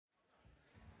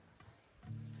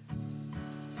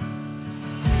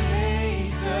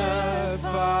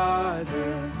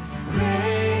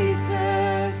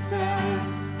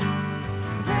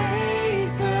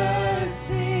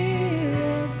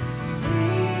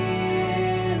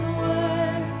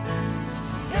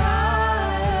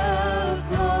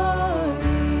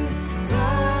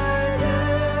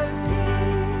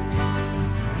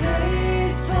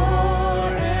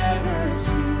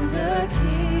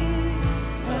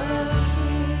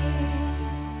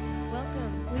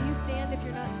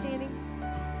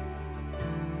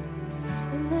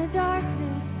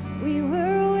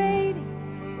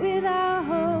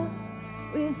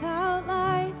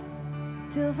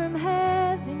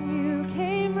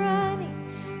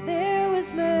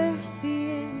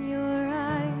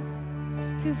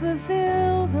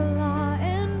fulfill the law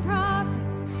and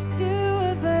prophets. To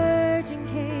a virgin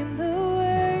came the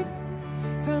word,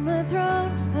 from a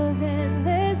throne of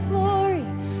endless glory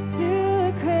to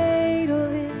a cradle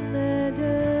in the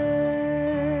dirt.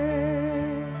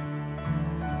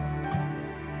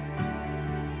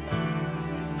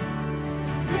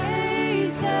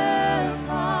 Praise the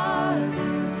Father,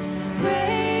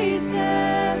 praise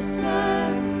the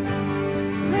Son,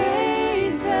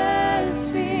 praise the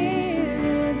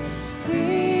Spirit,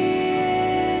 three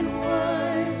in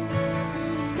one.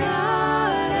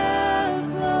 God of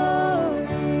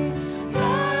glory,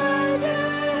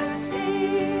 majesty,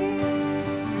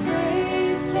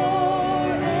 praise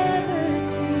forever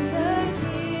to the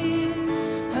King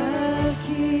of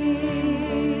Kings.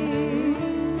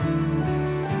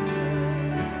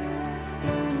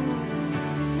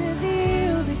 To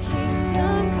reveal the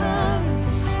kingdom coming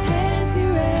and to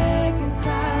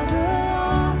reconcile the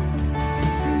lost,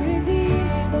 to redeem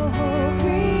the whole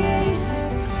creation.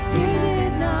 You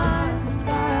did not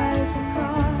despise the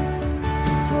cross,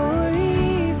 for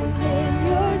even in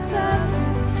your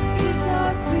suffering you saw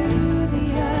to the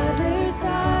other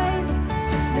side,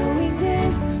 knowing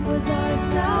this was our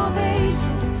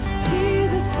salvation.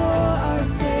 Jesus, for our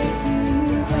sake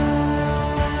you died.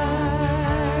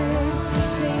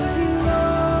 Thank you,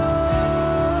 Lord.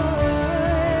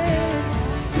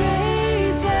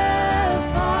 Praise the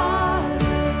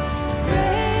Father,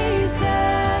 praise the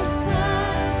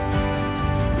Son,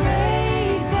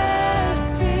 praise the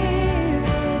Spirit,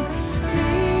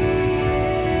 three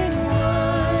in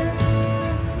one.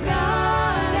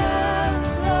 God of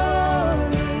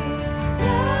glory,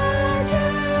 majesty,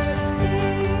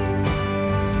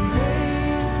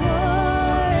 praise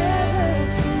forever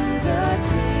to the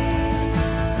King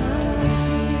of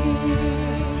Kings.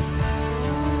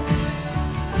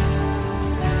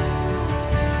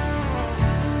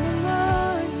 In the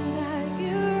morning that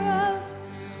you rose,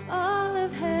 all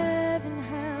of heaven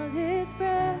held its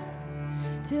breath,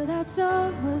 till that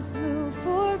stone was moved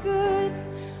for good,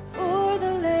 for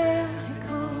the Lamb had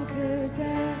conquered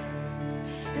death.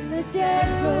 And the dead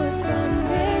rose from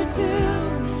their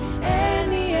tombs,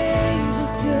 and the angels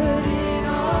stood in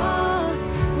awe,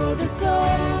 for the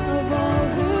souls of all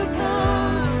who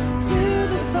come to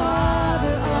the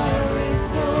Father are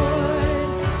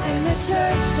restored. And the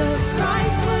church of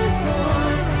Christ was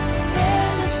born,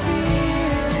 and the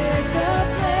Spirit lit the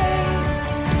flame.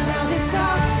 Now this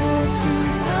gospel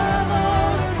truth of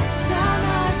old shall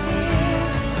not end,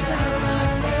 shall not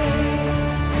fade.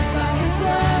 By His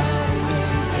blood,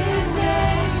 His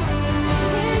name,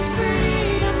 His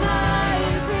freedom I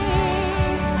am free.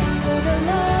 For the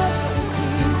love of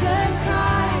Jesus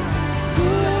Christ, who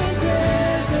has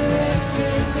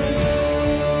resurrected me.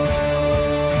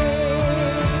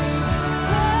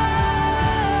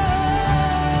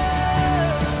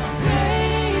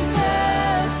 Praise the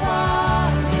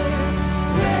Father,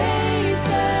 praise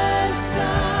the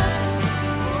Son,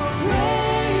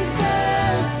 praise the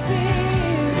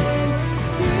Spirit,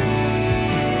 three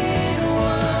in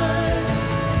one.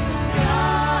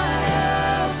 God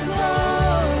of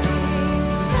glory,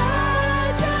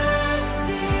 majesty,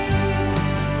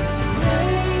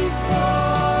 praise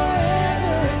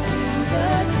forever to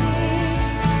the King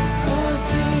of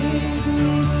Kings. We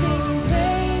sing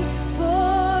praise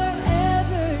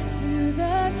forever to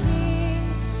the King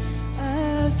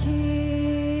of Kings.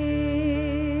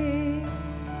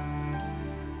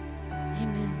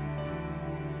 Amen.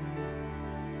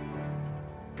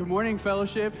 Good morning,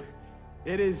 fellowship.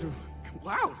 It is,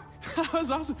 wow, that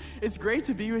was awesome. It's great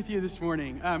to be with you this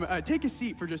morning. Take a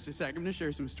seat for just a sec. I'm going to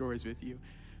share some stories with you.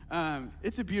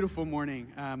 It's a beautiful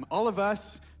morning. All of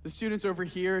us, the students over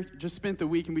here, just spent the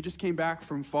week, and we just came back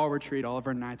from fall retreat, all of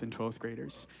our 9th and 12th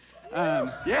graders.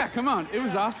 Yeah, come on. It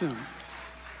was awesome.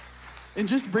 And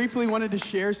just briefly wanted to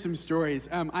share some stories.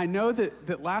 I know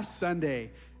that last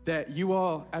Sunday that you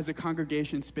all as a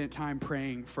congregation spent time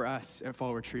praying for us at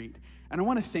fall retreat. And I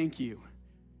want to thank you.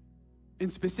 And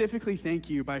specifically thank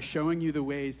you by showing you the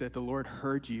ways that the Lord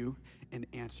heard you and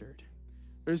answered.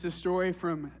 There's a story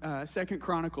from 2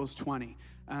 Chronicles 20,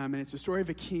 and it's a story of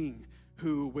a king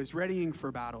who was readying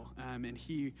for battle, and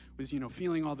he was,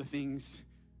 feeling all the things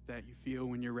that you feel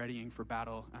when you're readying for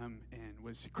battle, and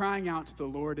was crying out to the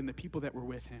Lord, and the people that were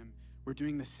with him were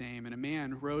doing the same. And a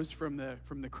man rose from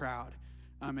the crowd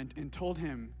and told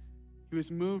him, he was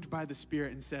moved by the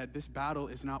Spirit and said, "This battle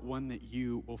is not one that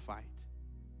you will fight."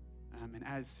 And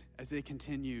as they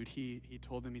continued, he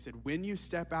told them, he said, "When you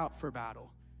step out for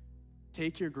battle,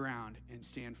 take your ground and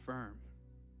stand firm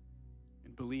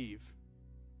and believe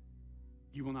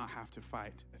you will not have to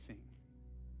fight a thing."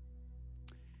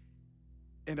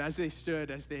 And as they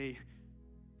stood, as they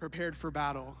prepared for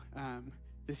battle,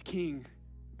 this king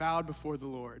bowed before the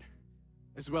Lord,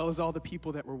 as well as all the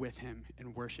people that were with him,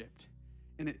 and worshiped.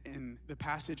 And the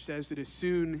passage says that as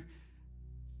soon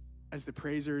as the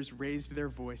praisers raised their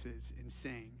voices and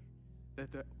sang,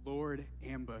 that the Lord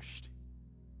ambushed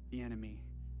the enemy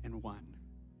and won.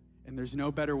 And there's no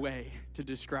better way to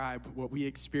describe what we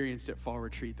experienced at Fall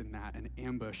Retreat than that, an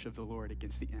ambush of the Lord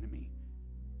against the enemy.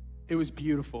 It was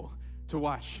beautiful to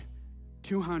watch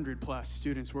 200 plus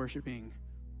students worshiping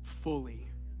fully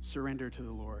surrendered to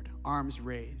the Lord, arms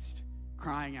raised,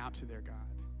 crying out to their God.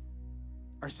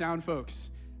 Our sound folks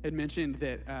had mentioned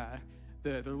that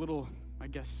their little,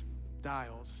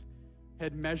 dials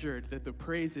had measured that the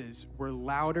praises were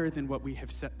louder than what we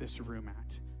have set this room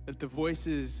at, that the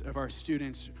voices of our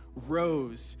students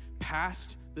rose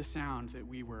past the sound that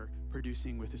we were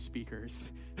producing with the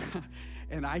speakers.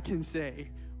 And I can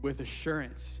say with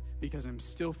assurance, because I'm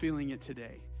still feeling it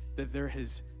today, that there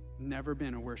has never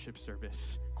been a worship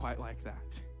service quite like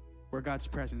that, where God's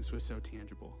presence was so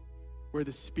tangible. Where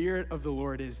the Spirit of the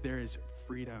Lord is, there is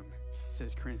freedom,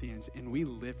 says Corinthians, and we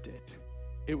lived it.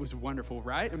 It was wonderful,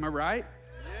 right? Am I right?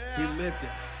 Yeah. We lived it.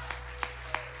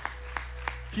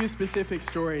 A few specific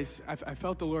stories. I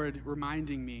felt the Lord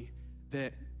reminding me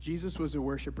that Jesus was a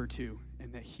worshiper too,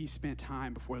 and that he spent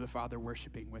time before the Father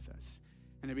worshiping with us.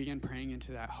 And I began praying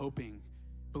into that, hoping,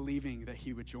 believing that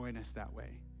he would join us that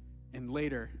way. And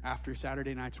later, after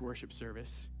Saturday night's worship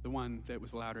service, the one that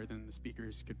was louder than the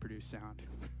speakers could produce sound,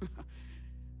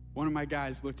 one of my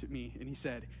guys looked at me and he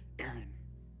said, "Aaron,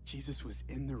 Jesus was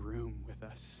in the room with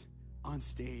us, on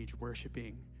stage,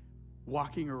 worshiping,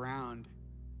 walking around,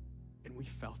 and we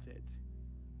felt it."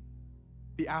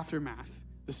 The aftermath,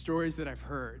 the stories that I've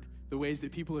heard, the ways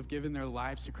that people have given their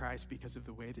lives to Christ because of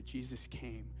the way that Jesus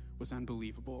came was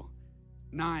unbelievable.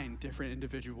 9 different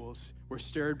individuals were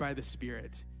stirred by the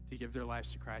Spirit to give their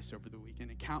lives to Christ over the weekend,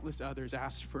 and countless others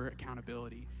asked for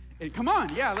accountability. And come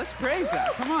on, yeah, let's praise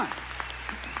that, come on.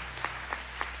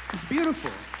 It's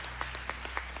beautiful.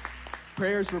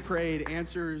 Prayers were prayed,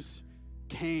 answers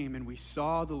came, and we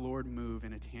saw the Lord move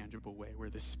in a tangible way. Where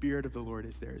the Spirit of the Lord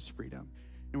is, there is freedom.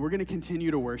 And we're gonna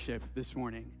continue to worship this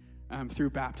morning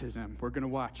through baptism. We're gonna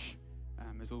watch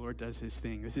as the Lord does his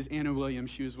thing. This is Anna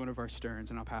Williams. She was one of our Sterns,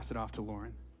 and I'll pass it off to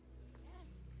Lauren.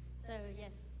 So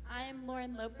yes, I'm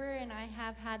Lauren Loper, and I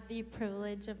have had the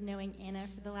privilege of knowing Anna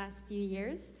for the last few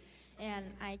years, and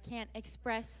I can't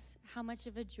express how much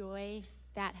of a joy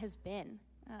that has been.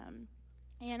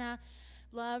 Anna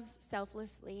loves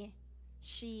selflessly.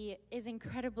 She is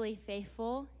incredibly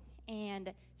faithful,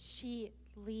 and she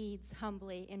leads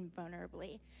humbly and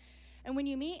vulnerably. And when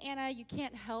you meet Anna, you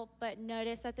can't help but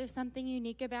notice that there's something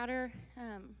unique about her.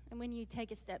 And when you take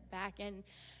a step back and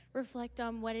reflect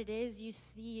on what it is, you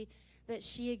see that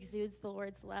she exudes the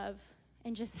Lord's love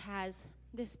and just has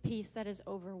this peace that is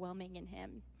overwhelming in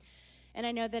him. And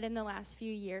I know that in the last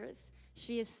few years,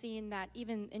 she has seen that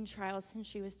even in trials since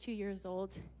she was 2 years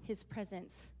old, his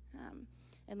presence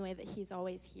and the way that he's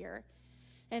always here.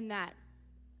 And that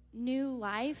new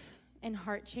life and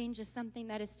heart change is something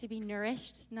that is to be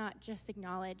nourished, not just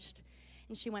acknowledged.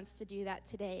 And she wants to do that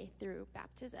today through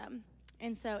baptism.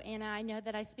 And so, Anna, I know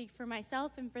that I speak for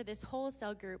myself and for this whole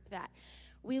cell group that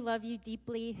we love you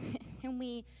deeply, and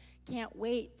we can't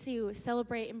wait to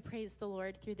celebrate and praise the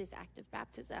Lord through this act of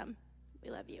baptism.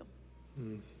 We love you.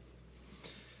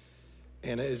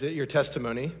 Anna, is it your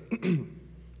testimony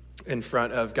in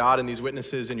front of God and these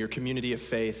witnesses in your community of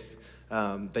faith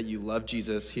that you love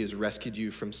Jesus, he has rescued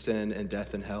you from sin and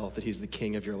death and hell, that he's the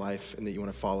king of your life, and that you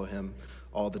want to follow him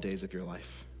all the days of your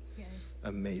life? Yes.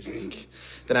 Amazing.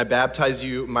 Then I baptize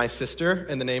you, my sister,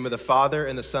 in the name of the Father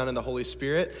and the Son and the Holy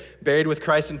Spirit, buried with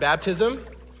Christ in baptism,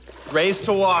 raised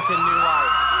to walk in new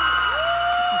life.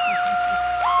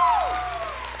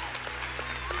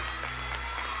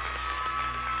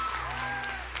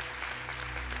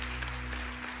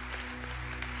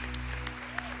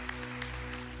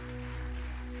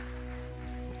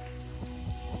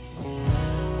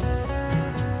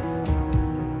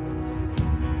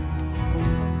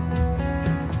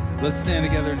 Let's stand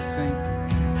together and sing.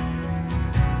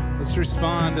 Let's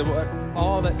respond to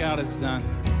all that God has done.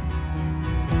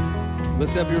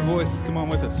 Lift up your voices. Come on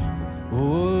with us. Oh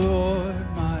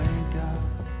Lord, my God,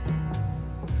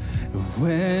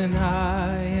 when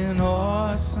I in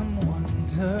awesome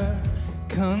wonder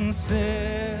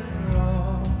consider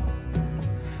all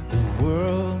the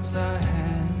worlds thy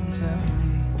hands have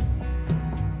made,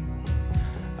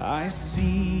 I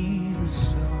see the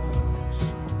stars,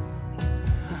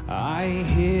 I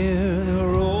hear the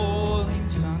rolling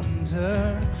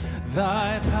thunder,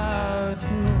 thy power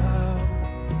throughout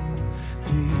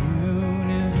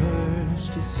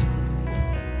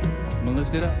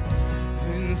lift it up.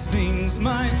 Then sings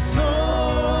my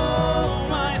soul,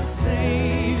 my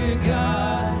Savior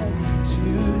God,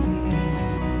 to thee.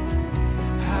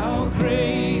 How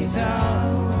great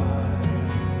thou art,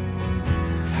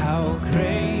 how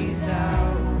great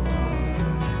thou art.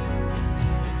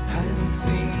 And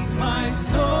sings my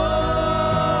soul,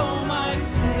 my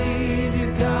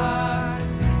Savior God,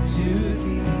 to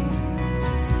thee.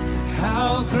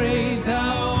 How great thou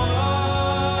art.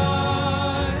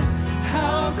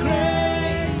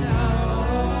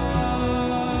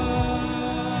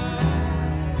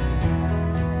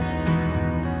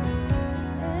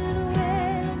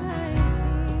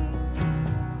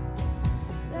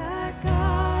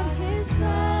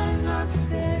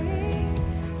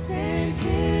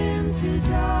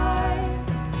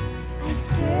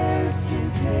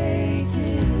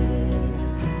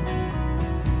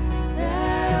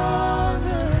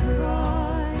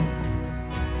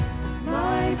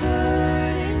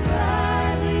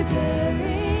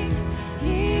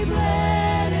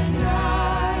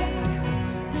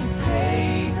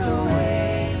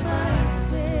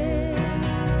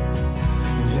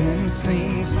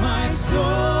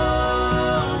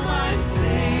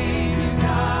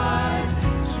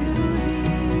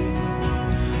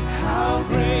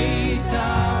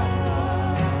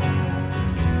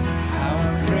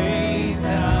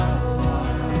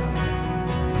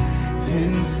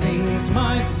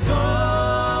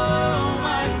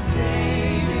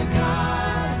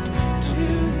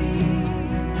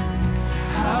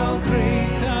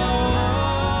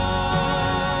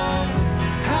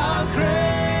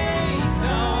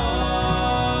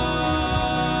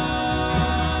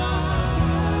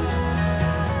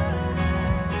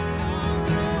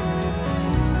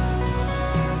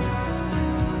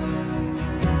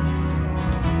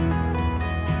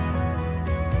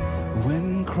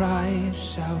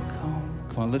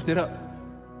 Lift it up.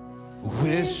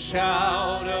 With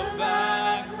shout of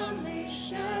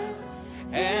acclamation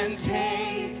and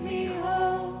take me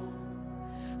home.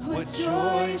 What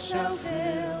joy shall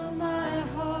fill my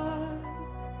heart?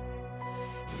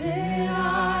 Then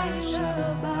I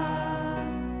shall bow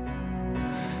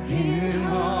in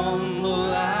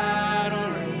humble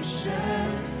adoration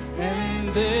and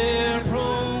there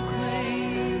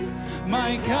proclaim,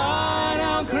 my God,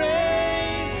 how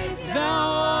great thou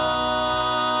art.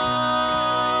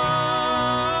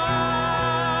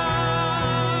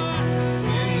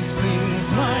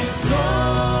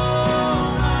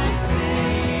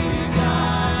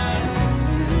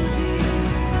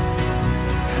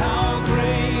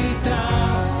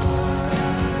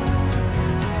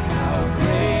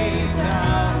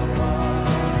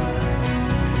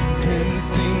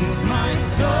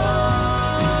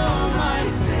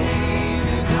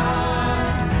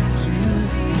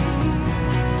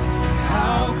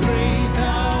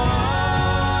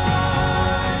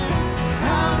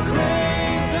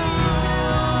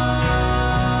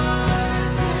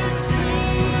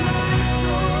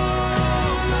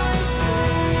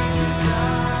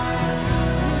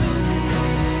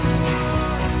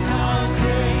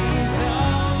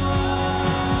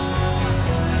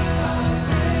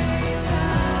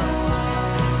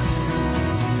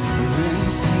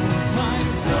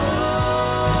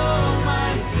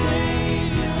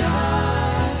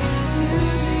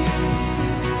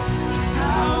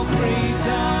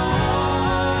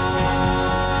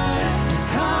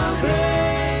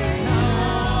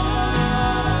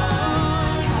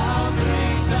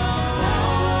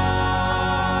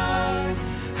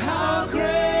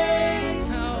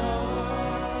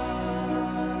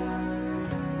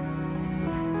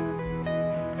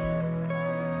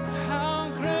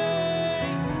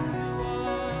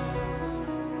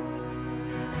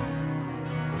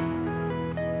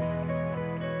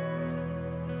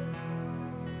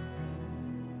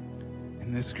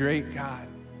 This great God,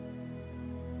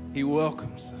 He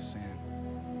welcomes us in.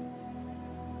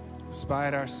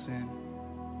 Despite our sin,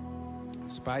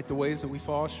 despite the ways that we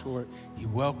fall short, He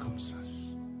welcomes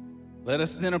us. Let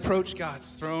us then approach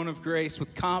God's throne of grace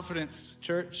with confidence,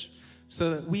 church,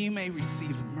 so that we may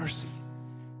receive mercy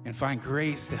and find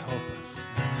grace to help us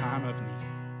in a time of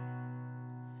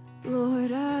need.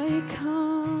 Lord, I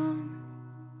come,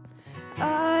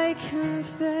 I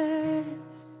confess,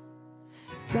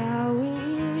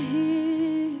 bowing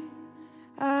here,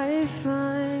 I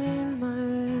find my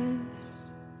rest,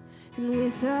 and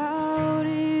without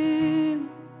you,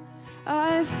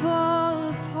 I fall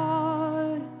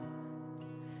apart.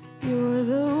 You're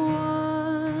the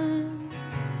one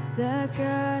that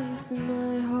guides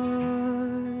my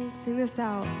heart. Sing this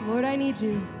out. Lord, I need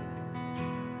you.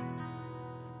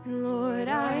 And Lord,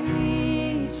 I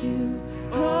need you.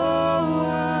 Oh,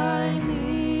 I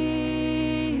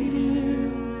need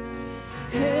you.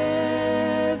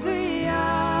 Every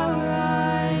hour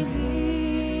I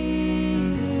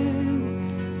need you.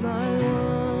 My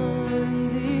one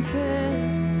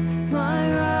defense, my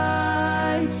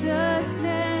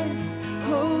righteousness.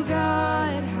 Oh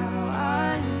God, how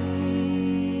I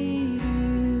need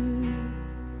you.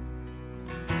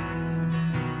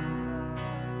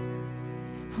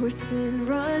 Where sin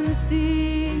runs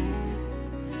deep,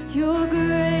 your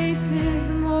grace is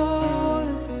more,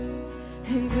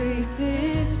 and grace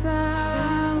is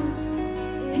found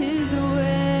is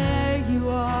where you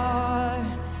are,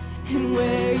 and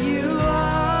where you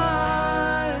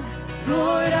are,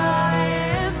 Lord, I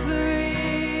am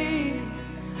free.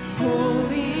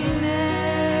 Holiness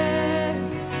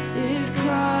is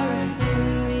Christ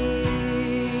in me.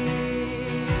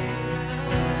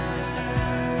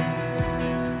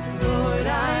 Lord,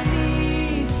 I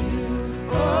need you.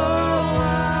 Oh,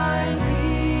 I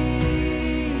need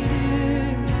you.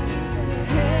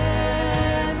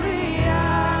 Every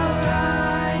hour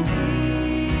I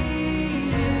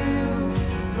need you.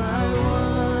 My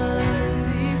one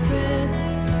defense,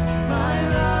 my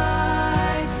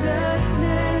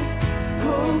righteousness.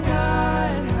 Oh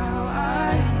God, how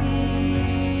I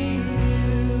need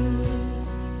you.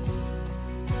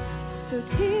 So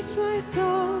teach my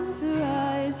soul to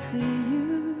rise to you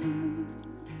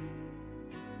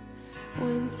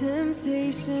when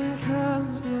temptation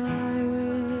comes my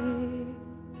way,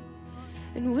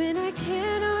 and when I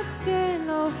cannot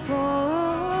stand, I'll fall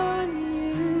on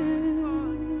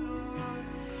you.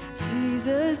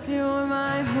 Jesus, you're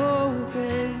my hope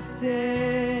and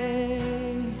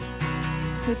stay.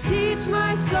 So teach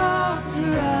my soul to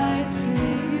rise to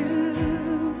you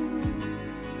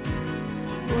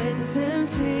when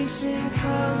temptation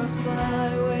comes my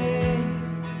way,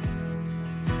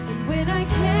 and when I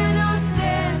cannot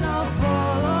stand, I'll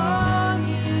fall on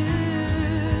you.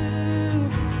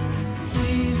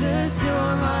 Jesus,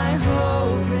 you're my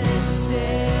hope and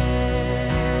stay.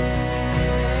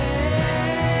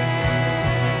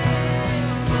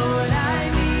 Lord, I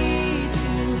need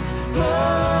you. Oh,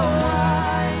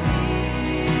 I need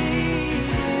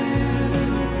you.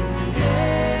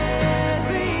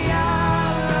 Every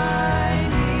hour I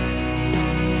need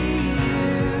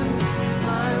you.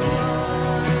 My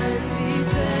one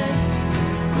defense,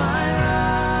 my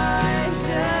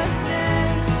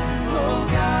righteousness. Oh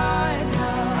God,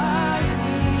 how I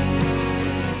need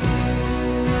you.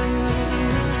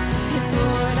 And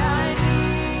Lord, I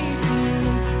need you.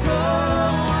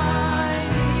 Oh, I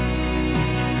need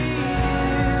you.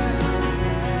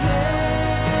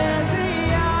 Every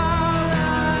hour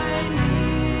I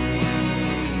need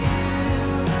you.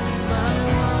 My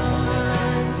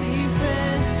one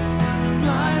defense,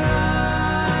 my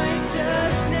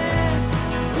righteousness.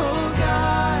 Oh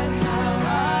God, how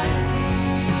I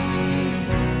need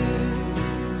you.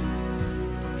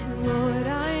 And Lord,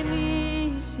 I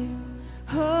need you.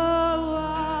 Oh,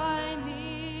 I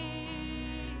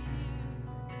need you.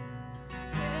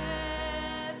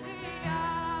 Every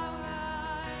hour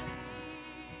I need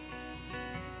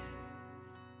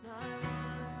my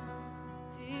one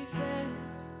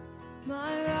defense,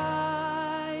 my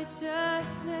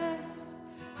righteousness.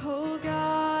 Oh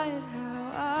God,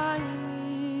 how I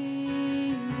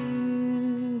need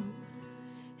you.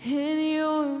 And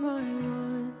you're my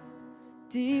one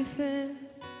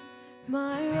defense,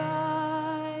 my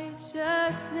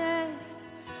righteousness.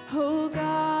 Oh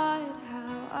God,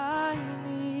 how I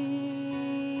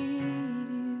need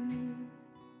you.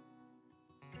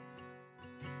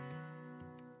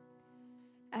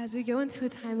 As we go into a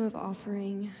time of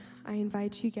offering, I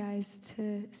invite you guys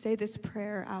to say this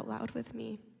prayer out loud with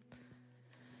me.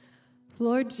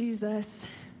 Lord Jesus,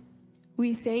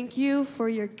 we thank you for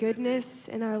your goodness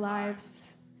in our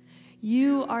lives.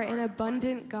 You are an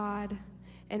abundant God,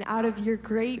 and out of your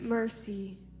great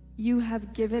mercy, you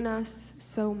have given us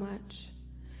so much.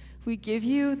 We give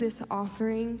you this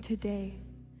offering today.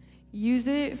 Use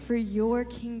it for your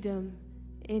kingdom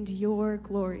and your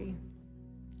glory.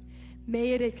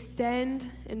 May it extend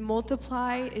and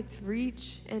multiply its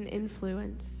reach and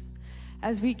influence.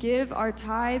 As we give our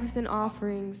tithes and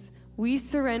offerings, we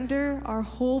surrender our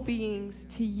whole beings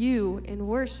to you in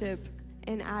worship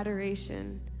and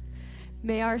adoration.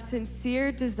 May our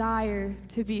sincere desire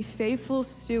to be faithful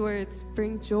stewards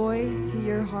bring joy to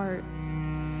your heart.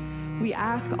 We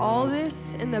ask all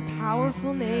this in the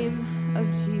powerful name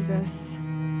of Jesus.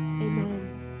 Amen.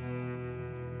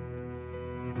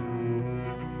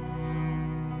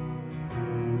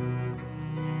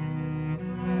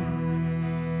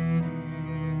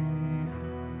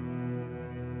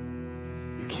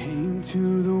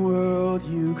 to the world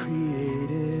you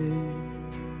created,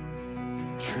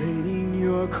 trading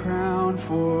your crown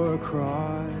for a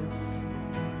cross.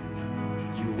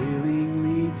 You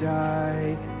willingly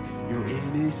died, your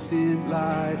innocent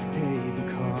life paid the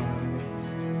cost.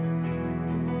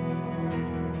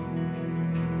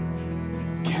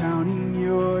 Counting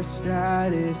your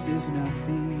status is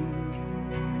nothing.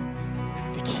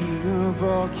 The King of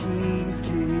all kings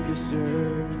came to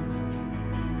serve,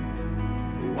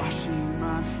 washing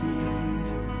my feet,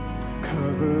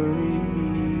 covering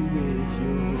me with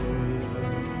your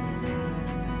love.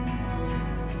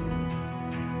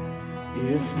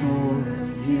 If more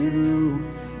of you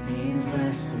means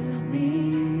less of me,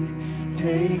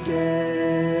 take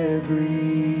everything.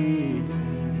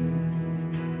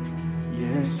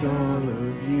 Yes, all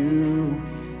of you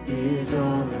is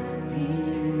all I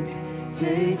need.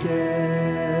 Take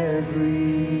everything.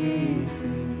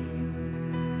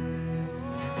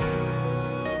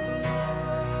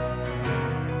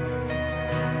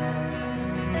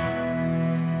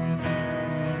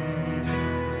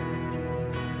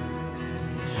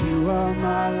 You are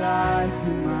my life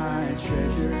and my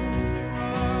treasures,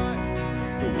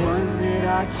 the one that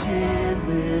I can't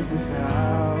live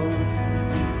without.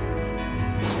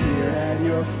 Here at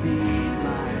your feet,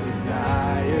 my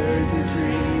desires and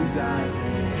dreams I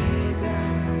lay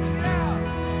down.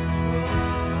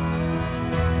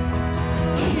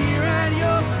 Here at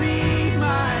your feet,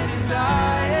 my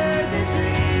desires and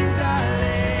dreams I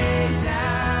lay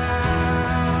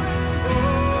down. Oh,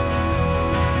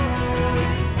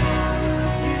 if all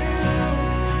of you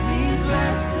means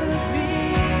less of me,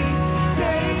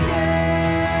 take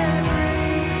everything.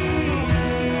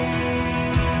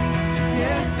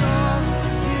 Yes, all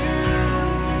of you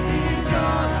is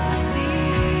all I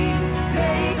need.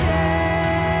 Take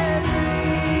everything.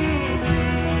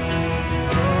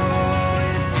 Oh,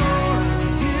 if all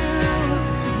of you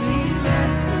means less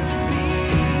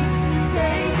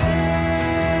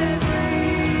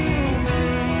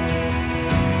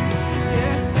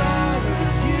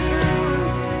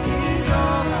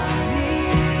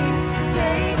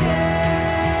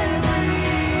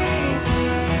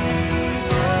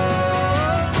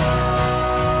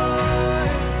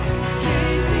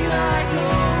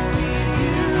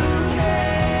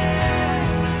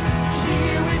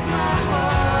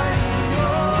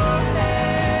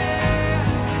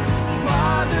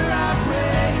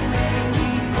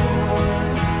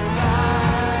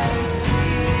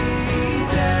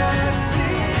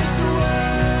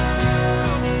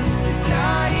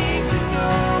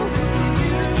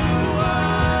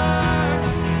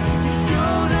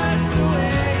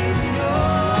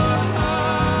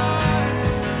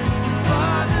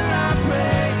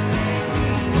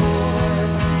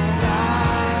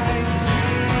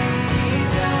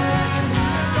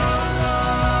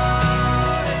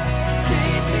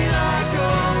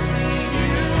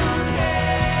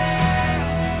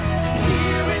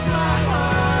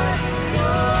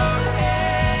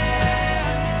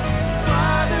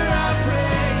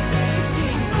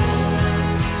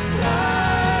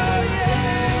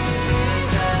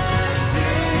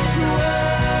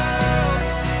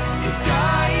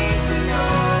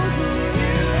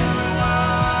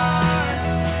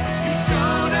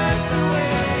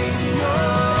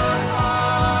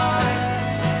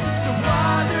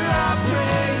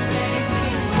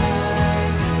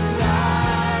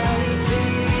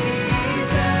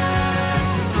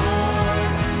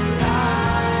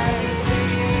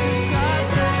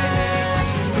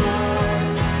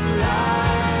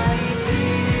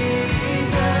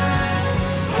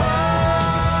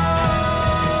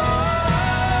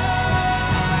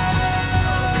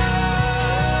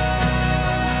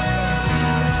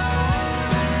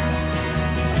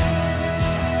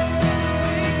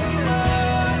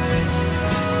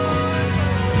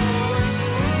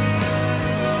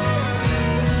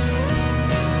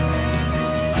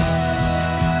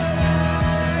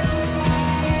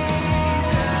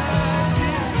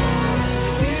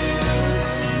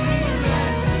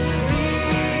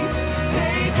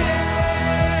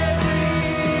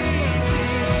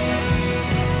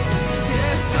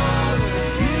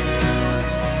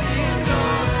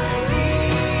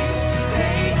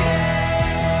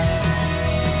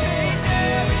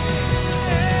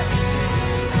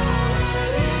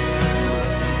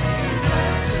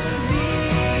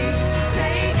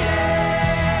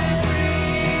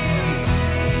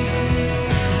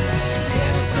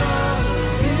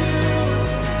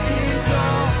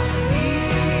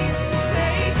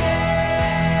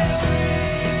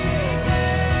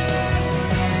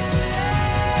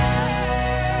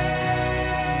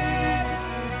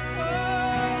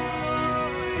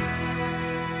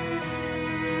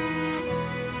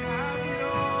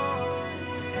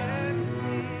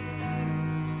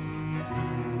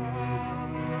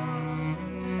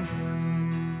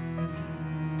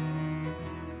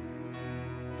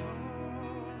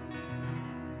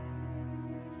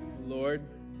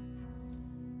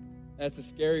That's a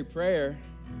scary prayer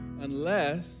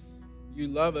unless you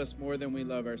love us more than we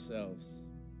love ourselves.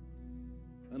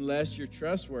 Unless you're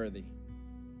trustworthy.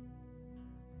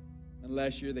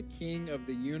 Unless you're the King of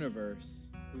the universe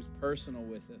who's personal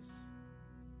with us.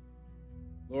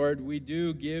 Lord, we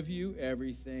do give you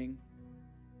everything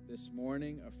this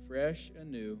morning, afresh,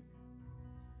 anew.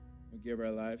 We give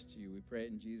our lives to you. We pray it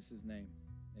in Jesus' name.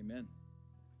 Amen.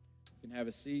 You can have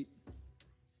a seat.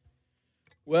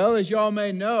 Well, as y'all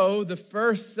may know, the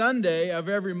first Sunday of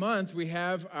every month, we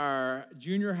have our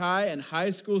junior high and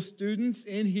high school students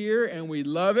in here, and we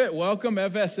love it. Welcome,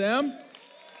 FSM.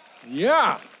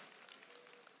 Yeah.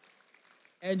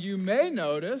 And you may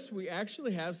notice we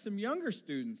actually have some younger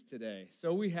students today.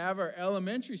 So we have our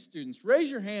elementary students. Raise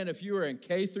your hand if you are in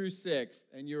K through 6th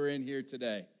and you are in here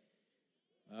today.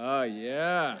 Oh,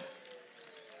 yeah.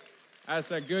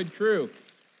 That's a good crew.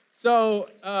 So,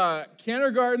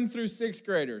 kindergarten through 6th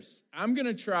graders, I'm going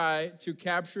to try to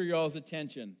capture y'all's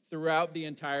attention throughout the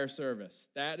entire service.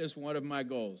 That is one of my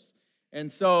goals.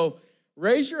 And so,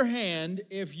 raise your hand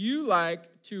if you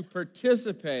like to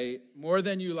participate more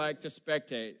than you like to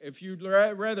spectate. If you'd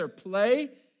rather play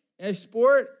a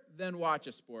sport than watch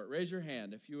a sport, raise your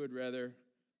hand if you would rather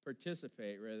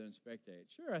participate rather than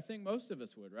spectate. Sure, I think most of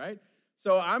us would, right?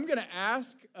 So I'm going to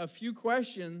ask a few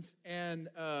questions, and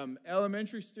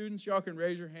elementary students, y'all can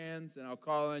raise your hands, and I'll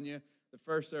call on you. The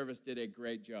first service did a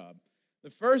great job.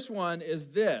 The first one is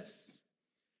this.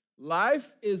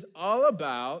 Life is all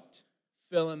about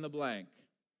fill in the blank.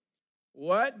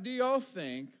 What do y'all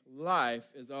think life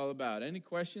is all about? Any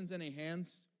questions, any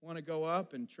hands want to go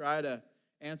up and try to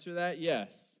answer that?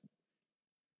 Yes.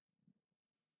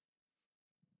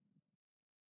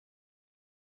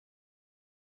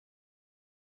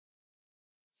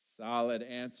 Solid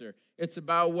answer. It's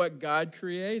about what God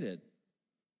created.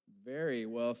 Very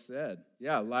well said.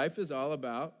 Yeah, life is all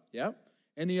about. Yep.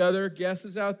 Any other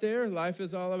guesses out there? Life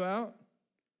is all about?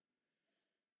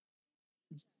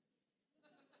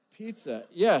 Pizza.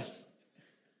 Yes.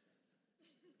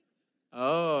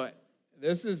 Oh,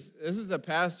 this is a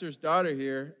pastor's daughter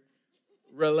here.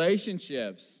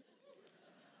 Relationships.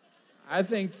 I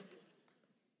think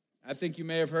you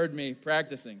may have heard me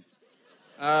practicing.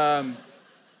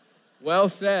 Well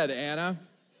said, Anna.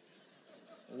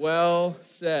 Well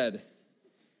said.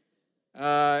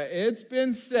 It's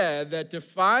been said that to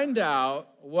find out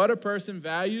what a person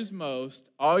values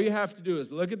most, all you have to do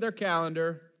is look at their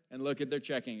calendar and look at their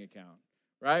checking account,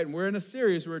 right? And we're in a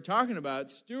series where we're talking about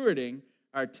stewarding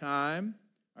our time,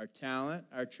 our talent,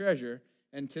 our treasure,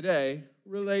 and today,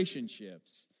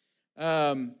 relationships.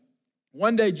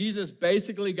 One day, Jesus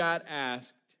basically got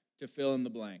asked to fill in the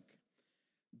blank.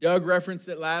 Doug referenced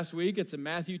it last week. It's in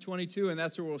Matthew 22, and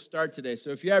that's where we'll start today. So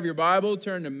if you have your Bible,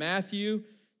 turn to Matthew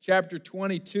chapter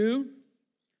 22,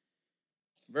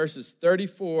 verses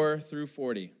 34 through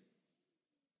 40.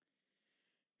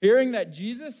 Hearing that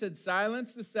Jesus had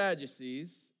silenced the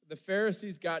Sadducees, the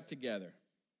Pharisees got together.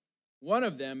 One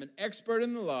of them, an expert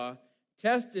in the law,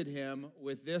 tested him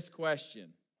with this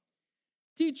question.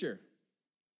 Teacher,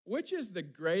 which is the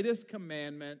greatest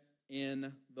commandment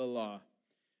in the law?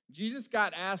 Jesus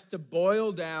got asked to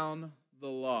boil down the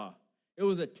law. It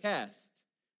was a test.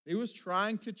 He was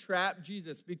trying to trap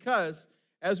Jesus because,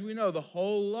 as we know, the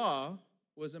whole law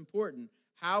was important.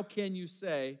 How can you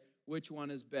say which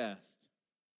one is best?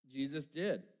 Jesus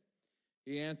did.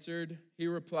 He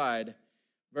replied,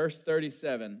 verse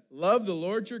 37, love the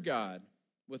Lord your God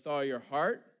with all your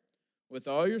heart, with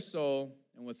all your soul,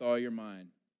 and with all your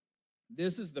mind.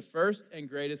 This is the first and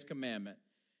greatest commandment,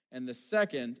 and the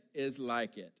second is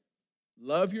like it.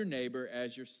 Love your neighbor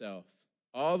as yourself.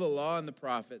 All the law and the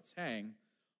prophets hang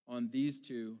on these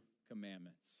two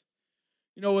commandments.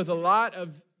 You know, with a lot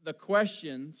of the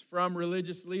questions from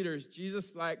religious leaders,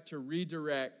 Jesus liked to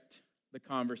redirect the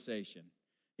conversation.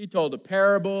 He told a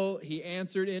parable. He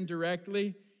answered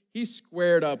indirectly. He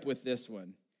squared up with this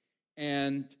one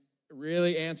and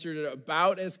really answered it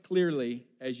about as clearly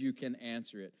as you can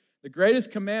answer it. The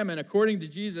greatest commandment, according to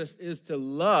Jesus, is to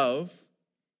love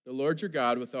the Lord your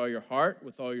God with all your heart,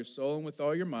 with all your soul, and with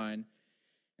all your mind.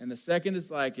 And the second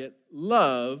is like it,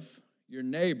 love your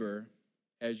neighbor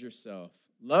as yourself.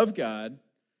 Love God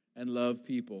and love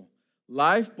people.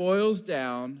 Life boils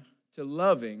down to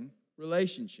loving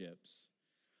relationships.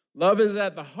 Love is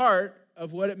at the heart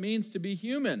of what it means to be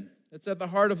human. It's at the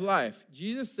heart of life.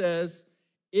 Jesus says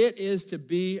it is to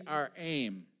be our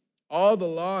aim. All the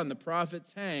law and the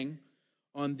prophets hang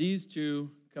on these two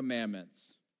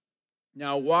commandments.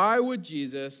 Now, why would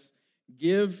Jesus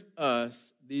give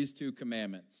us these two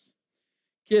commandments?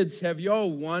 Kids, have y'all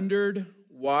wondered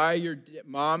why your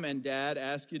mom and dad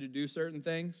ask you to do certain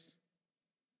things?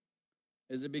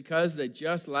 Is it because they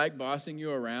just like bossing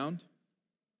you around?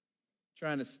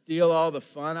 Trying to steal all the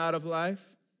fun out of life?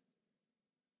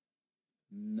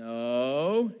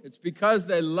 No, it's because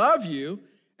they love you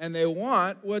and they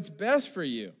want what's best for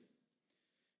you.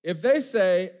 If they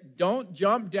say, don't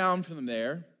jump down from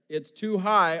there, it's too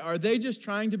high, are they just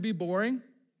trying to be boring?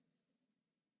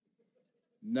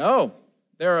 No,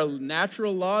 there are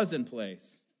natural laws in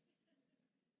place.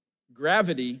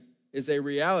 Gravity is a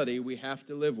reality we have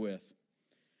to live with.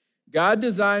 God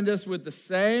designed us with the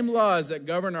same laws that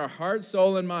govern our heart,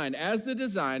 soul, and mind. As the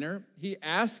designer, he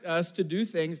asks us to do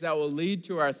things that will lead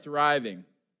to our thriving.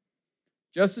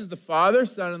 Just as the Father,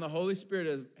 Son, and the Holy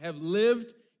Spirit have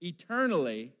lived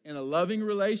eternally in a loving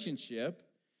relationship,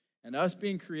 and us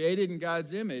being created in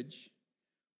God's image,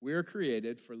 we're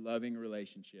created for loving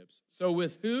relationships. So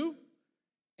with who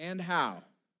and how?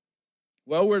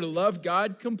 Well, we're to love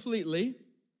God completely,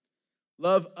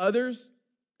 love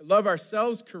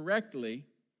ourselves correctly,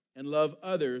 and love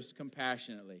others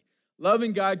compassionately.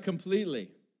 Loving God completely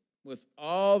with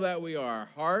all that we are, our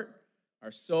heart,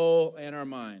 our soul, and our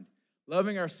mind.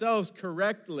 Loving ourselves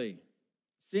correctly,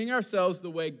 seeing ourselves the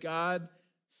way God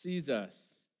sees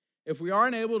us. If we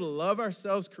aren't able to love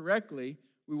ourselves correctly,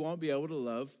 we won't be able to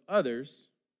love others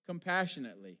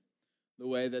compassionately, the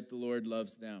way that the Lord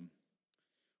loves them.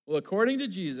 Well, according to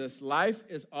Jesus, life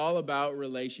is all about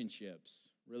relationships.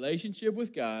 Relationship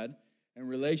with God and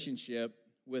relationship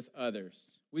with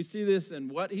others. We see this in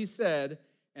what he said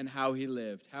and how he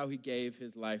lived, how he gave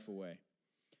his life away.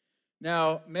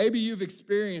 Now, maybe you've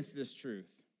experienced this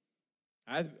truth.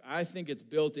 I think it's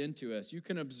built into us. You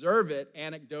can observe it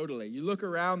anecdotally. You look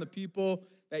around the people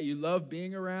that you love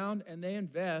being around, and they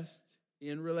invest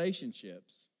in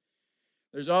relationships.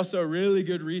 There's also really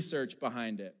good research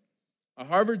behind it. A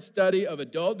Harvard study of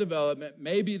adult development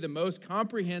may be the most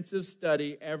comprehensive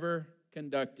study ever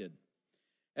conducted,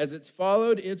 as it's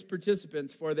followed its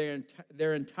participants for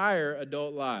their entire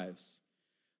adult lives.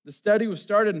 The study was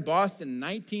started in Boston in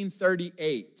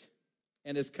 1938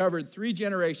 and has covered 3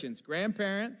 generations,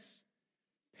 grandparents,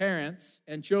 parents,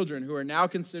 and children who are now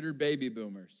considered baby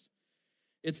boomers.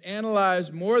 It's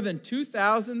analyzed more than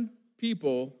 2,000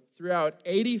 people throughout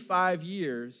 85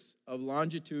 years of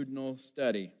longitudinal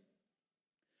study.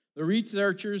 The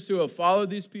researchers who have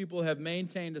followed these people have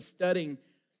maintained a stunning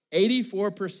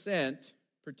 84%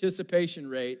 participation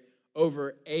rate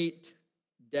over 8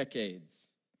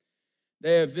 decades.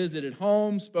 They have visited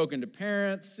homes, spoken to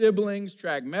parents, siblings,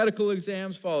 tracked medical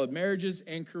exams, followed marriages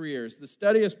and careers. The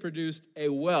study has produced a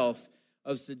wealth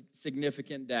of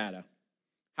significant data.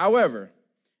 However,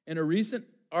 in a recent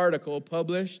article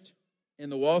published in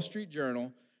the Wall Street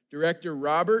Journal, Director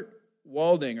Robert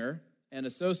Waldinger and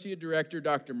Associate Director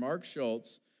Dr. Mark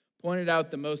Schultz pointed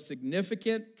out the most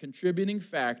significant contributing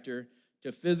factor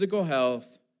to physical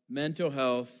health, mental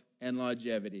health, and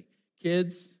longevity.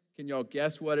 Kids, can y'all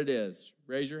guess what it is?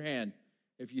 Raise your hand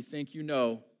if you think you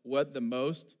know what the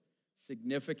most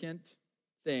significant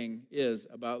thing is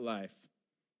about life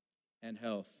and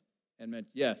health and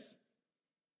mental. Yes.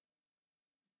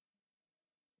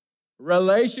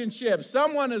 Relationships.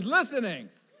 Someone is listening.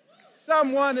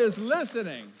 Someone is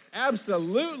listening.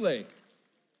 Absolutely.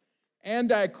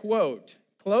 And I quote,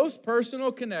 "Close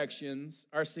personal connections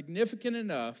are significant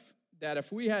enough that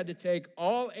if we had to take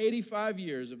all 85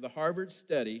 years of the Harvard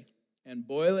study and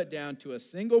boil it down to a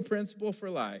single principle for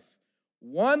life,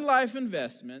 one life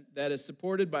investment that is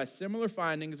supported by similar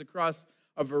findings across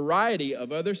a variety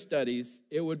of other studies,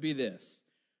 it would be this: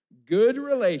 good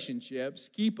relationships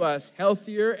keep us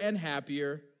healthier and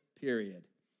happier, period.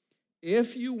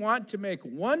 If you want to make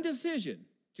one decision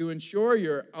to ensure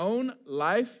your own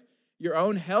life, your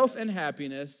own health and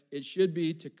happiness, it should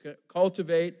be to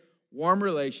cultivate warm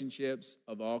relationships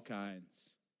of all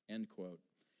kinds," end quote.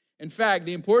 In fact,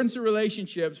 the importance of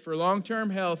relationships for long-term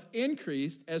health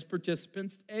increased as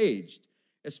participants aged,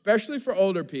 especially for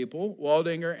older people.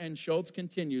 Waldinger and Schultz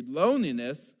continued,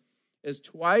 loneliness is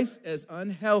twice as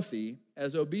unhealthy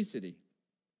as obesity,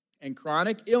 and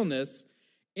chronic illness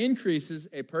increases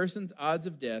a person's odds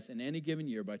of death in any given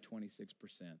year by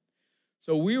 26%.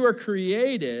 So we were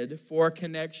created for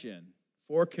connection,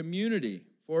 for community,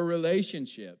 for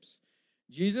relationships.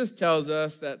 Jesus tells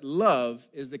us that love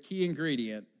is the key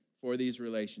ingredient for these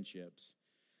relationships.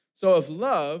 So if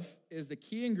love is the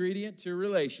key ingredient to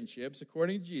relationships,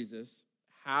 according to Jesus,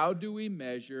 how do we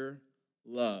measure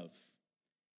love?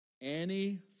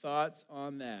 Any thoughts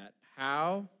on that?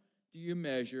 How do you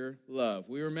measure love?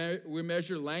 We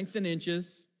measure length in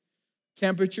inches,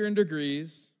 temperature in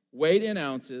degrees, weight in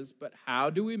ounces, but how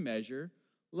do we measure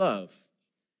love?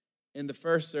 In the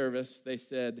first service, they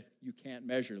said you can't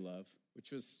measure love,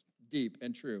 which was deep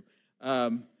and true.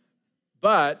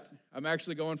 But I'm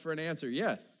actually going for an answer,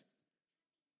 yes.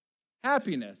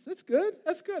 Happiness. That's good.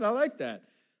 That's good. I like that.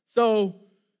 So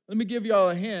let me give you all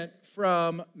a hint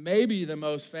from maybe the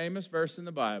most famous verse in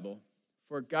the Bible.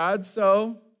 For God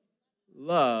so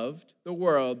loved the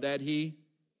world that he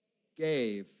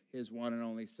gave his one and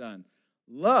only Son.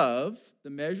 Love, the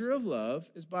measure of love,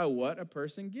 is by what a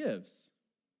person gives,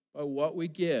 by what we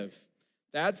give.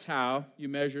 That's how you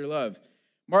measure love.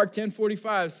 Mark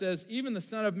 10:45 says, even the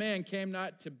Son of Man came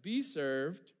not to be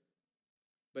served,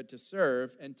 but to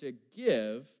serve and to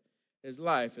give his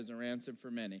life as a ransom for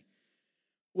many.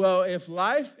 Well, if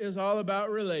life is all about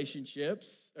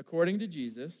relationships, according to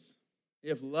Jesus,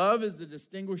 if love is the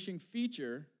distinguishing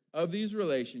feature of these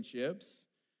relationships,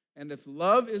 and if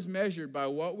love is measured by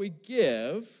what we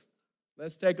give,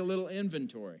 let's take a little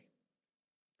inventory.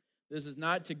 This is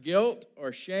not to guilt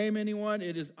or shame anyone.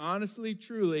 It is honestly,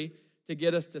 truly, to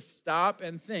get us to stop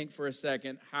and think for a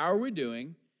second, how are we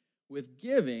doing with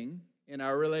giving in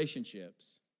our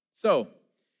relationships? So,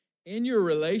 in your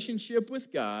relationship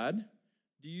with God,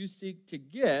 do you seek to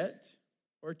get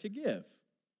or to give?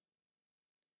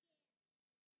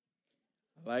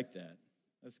 I like that.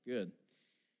 That's good.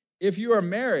 If you are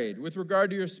married, with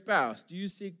regard to your spouse, do you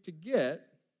seek to get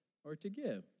or to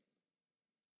give?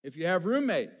 If you have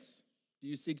roommates, do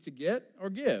you seek to get or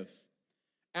give?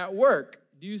 At work,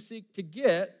 do you seek to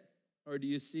get or do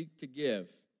you seek to give?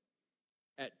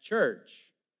 At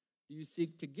church, do you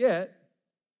seek to get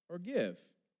or give?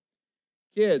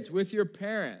 Kids, with your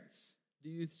parents, do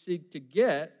you seek to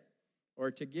get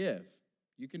or to give?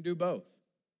 You can do both.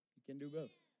 You can do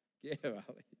both. Yeah,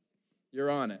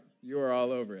 you're on it. You are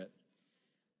all over it.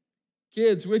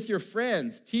 Kids, with your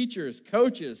friends, teachers,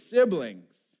 coaches,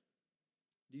 siblings,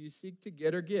 do you seek to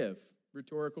get or give?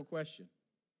 Rhetorical question.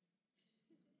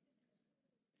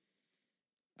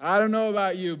 I don't know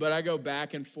about you, but I go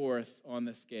back and forth on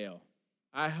the scale.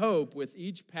 I hope with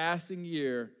each passing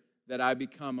year that I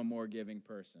become a more giving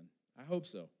person. I hope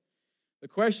so. The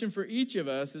question for each of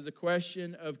us is a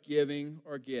question of giving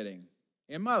or getting.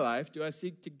 In my life, do I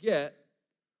seek to get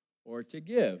or to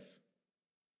give?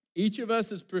 Each of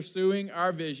us is pursuing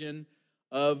our vision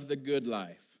of the good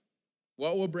life.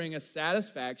 What will bring us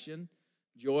satisfaction,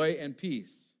 joy, and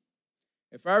peace?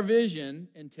 If our vision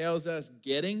entails us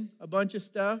getting a bunch of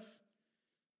stuff,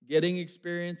 getting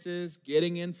experiences,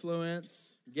 getting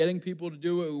influence, getting people to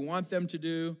do what we want them to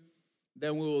do,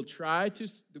 then we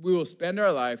will spend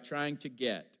our life trying to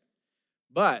get.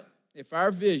 But if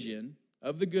our vision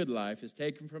of the good life is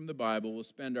taken from the Bible, we'll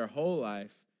spend our whole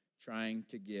life trying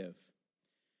to give.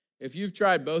 If you've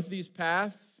tried both these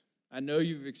paths, I know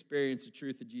you've experienced the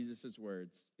truth of Jesus'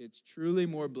 words. It's truly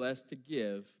more blessed to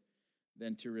give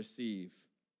than to receive.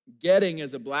 Getting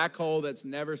is a black hole that's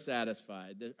never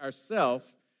satisfied. Our self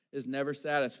is never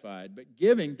satisfied, but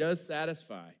giving does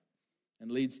satisfy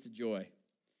and leads to joy.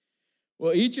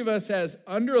 Well, each of us has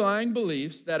underlying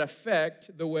beliefs that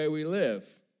affect the way we live.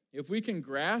 If we can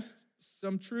grasp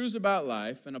some truths about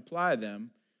life and apply them,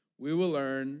 we will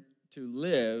learn to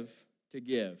live to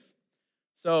give.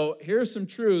 So here's some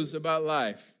truths about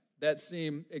life that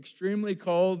seem extremely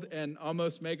cold and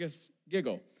almost make us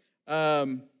giggle.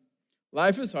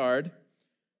 Life is hard.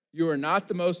 You are not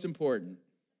the most important.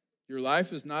 Your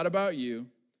life is not about you.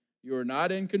 You are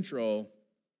not in control,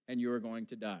 and you are going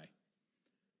to die.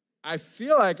 I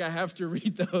feel like I have to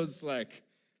read those like,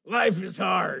 life is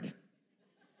hard.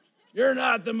 You're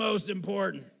not the most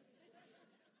important.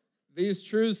 These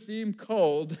truths seem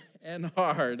cold and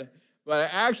hard, but I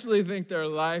actually think they're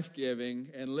life-giving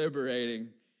and liberating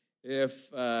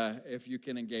if you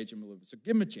can engage them a little bit. So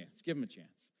give them a chance. Give them a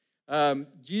chance.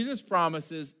 Jesus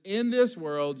promises, in this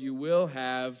world you will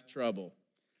have trouble.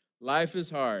 Life is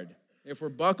hard. If we're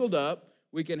buckled up,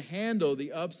 we can handle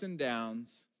the ups and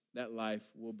downs that life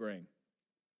will bring.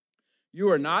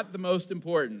 You are not the most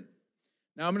important.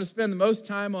 Now, I'm going to spend the most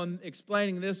time on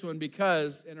explaining this one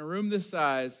because in a room this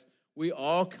size, we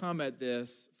all come at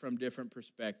this from different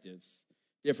perspectives,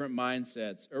 different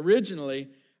mindsets. Originally,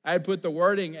 I had put the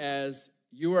wording as,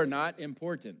 you are not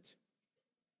important.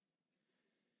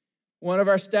 One of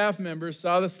our staff members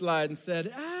saw the slide and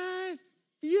said, I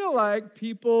feel like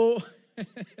people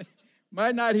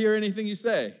might not hear anything you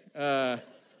say,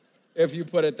 if you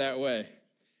put it that way.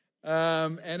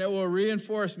 And it will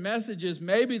reinforce messages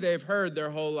maybe they've heard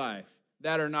their whole life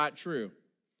that are not true.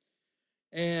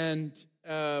 And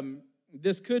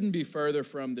this couldn't be further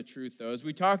from the truth, though. As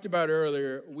we talked about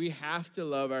earlier, we have to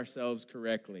love ourselves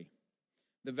correctly.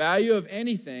 The value of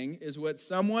anything is what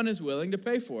someone is willing to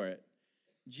pay for it.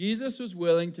 Jesus was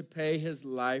willing to pay his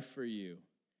life for you.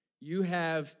 You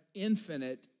have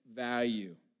infinite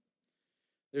value.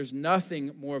 There's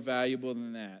nothing more valuable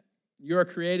than that. You are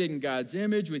created in God's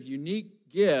image with unique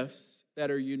gifts that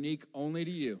are unique only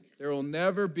to you. There will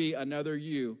never be another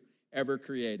you ever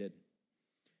created.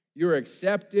 You are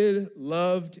accepted,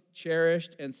 loved,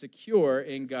 cherished, and secure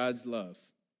in God's love.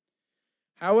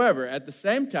 However, at the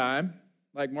same time,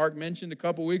 like Mark mentioned a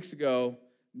couple weeks ago,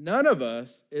 none of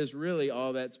us is really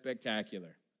all that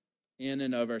spectacular in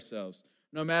and of ourselves.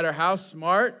 No matter how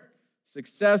smart,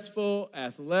 successful,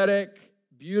 athletic,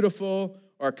 beautiful,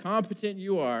 or competent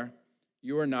you are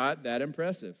not that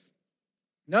impressive.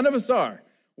 None of us are.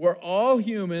 We're all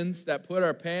humans that put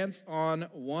our pants on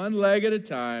one leg at a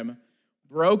time,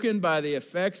 broken by the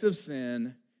effects of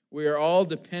sin. We are all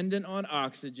dependent on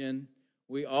oxygen.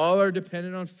 We all are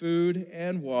dependent on food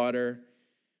and water.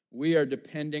 We are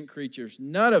dependent creatures.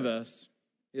 None of us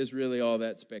is really all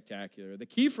that spectacular. The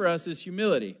key for us is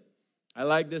humility. I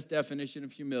like this definition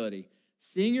of humility.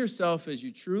 Seeing yourself as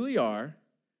you truly are,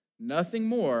 nothing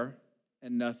more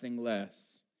and nothing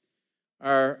less.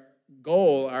 Our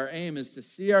goal, our aim is to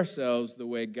see ourselves the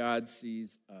way God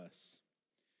sees us.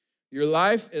 Your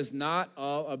life is not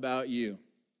all about you.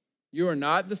 You are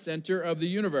not the center of the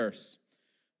universe.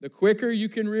 The quicker you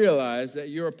can realize that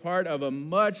you're a part of a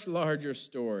much larger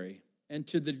story, and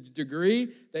to the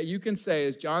degree that you can say,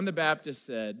 as John the Baptist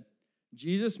said,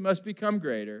 Jesus must become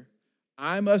greater,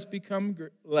 I must become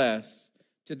less,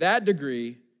 to that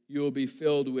degree, you will be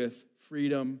filled with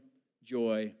freedom,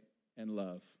 joy, and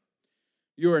love.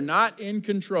 You are not in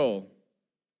control.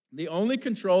 The only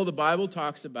control the Bible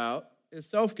talks about is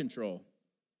self-control.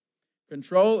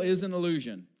 Control is an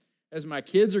illusion. As my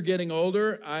kids are getting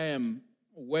older, I am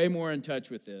way more in touch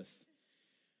with this.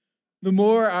 The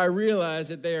more I realize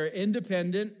that they are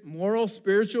independent, moral,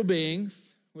 spiritual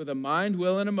beings with a mind,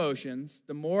 will, and emotions,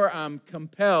 the more I'm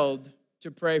compelled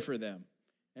to pray for them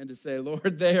and to say,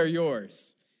 Lord, they are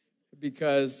yours,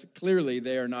 because clearly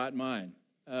they are not mine.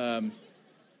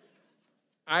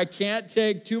 I can't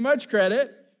take too much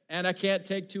credit, and I can't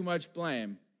take too much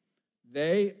blame.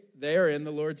 They are in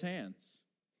the Lord's hands.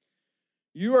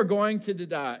 You are going to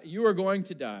die. You are going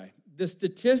to die. The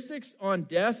statistics on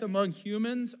death among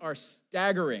humans are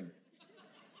staggering.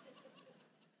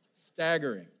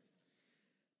 Staggering.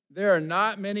 There are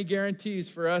not many guarantees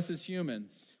for us as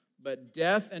humans, but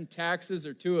death and taxes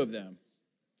are two of them.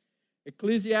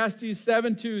 Ecclesiastes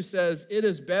 7:2 says, "It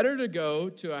is better to go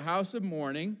to a house of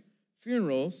mourning,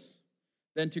 funerals,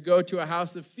 than to go to a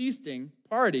house of feasting,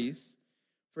 parties,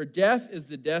 for death is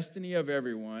the destiny of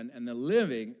everyone, and the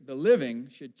living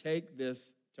should take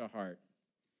this to heart."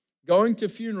 Going to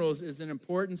funerals is an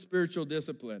important spiritual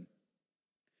discipline.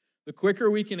 The quicker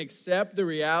we can accept the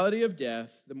reality of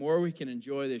death, the more we can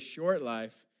enjoy this short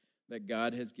life that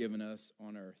God has given us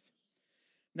on earth.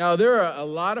 Now, there are a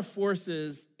lot of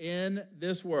forces in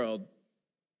this world,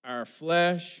 our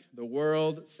flesh, the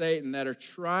world, Satan, that are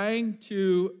trying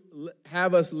to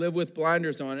have us live with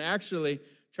blinders on, actually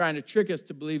trying to trick us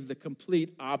to believe the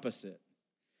complete opposite.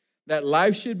 That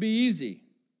life should be easy,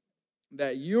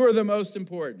 that you are the most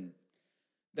important,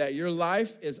 that your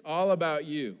life is all about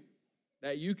you,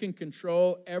 that you can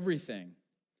control everything,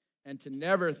 and to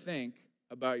never think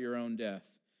about your own death.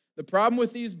 The problem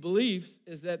with these beliefs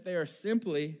is that they are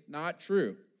simply not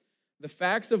true. The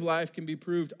facts of life can be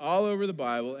proved all over the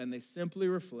Bible, and they simply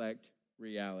reflect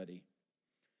reality.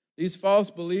 These false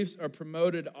beliefs are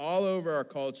promoted all over our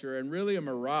culture and really a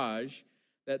mirage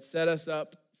that set us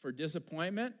up for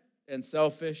disappointment and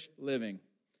selfish living.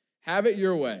 Have it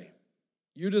your way.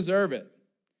 You deserve it.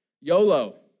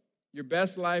 YOLO, your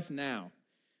best life now.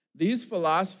 These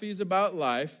philosophies about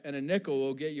life and a nickel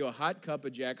will get you a hot cup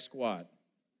of Jack Squat.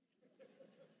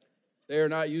 They are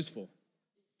not useful.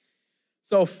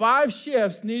 So 5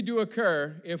 shifts need to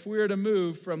occur if we are to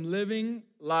move from living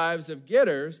lives of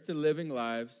getters to living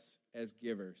lives as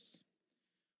givers.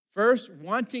 First,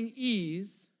 wanting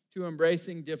ease to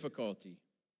embracing difficulty.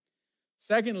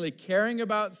 Secondly, caring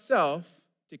about self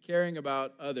to caring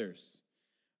about others.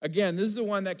 Again, this is the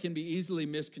one that can be easily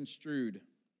misconstrued.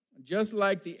 Just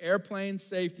like the airplane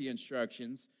safety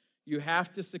instructions, you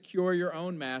have to secure your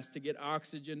own mask to get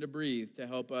oxygen to breathe to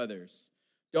help others.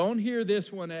 Don't hear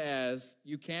this one as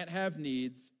you can't have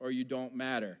needs or you don't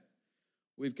matter.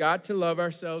 We've got to love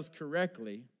ourselves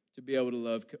correctly to be able to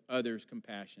love others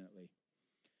compassionately.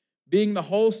 Being the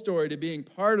whole story to being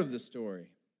part of the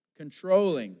story.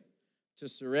 Controlling to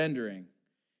surrendering.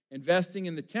 Investing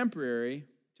in the temporary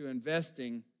to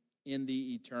investing in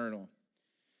the eternal.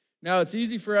 Now, it's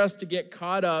easy for us to get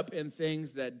caught up in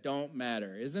things that don't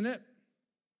matter, isn't it?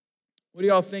 What do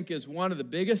y'all think is one of the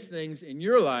biggest things in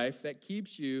your life that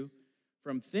keeps you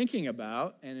from thinking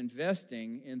about and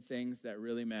investing in things that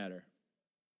really matter.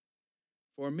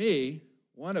 For me,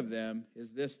 one of them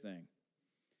is this thing.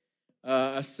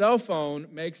 A cell phone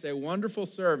makes a wonderful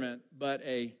servant, but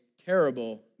a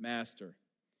terrible master.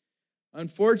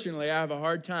 Unfortunately, I have a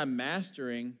hard time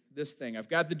mastering this thing. I've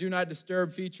got the Do Not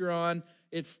Disturb feature on.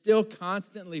 It's still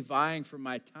constantly vying for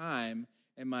my time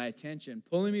and my attention,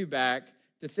 pulling me back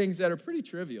to things that are pretty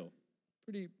trivial,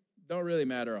 don't really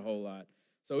matter a whole lot.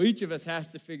 So each of us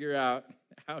has to figure out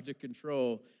how to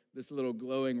control this little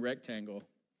glowing rectangle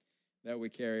that we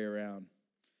carry around.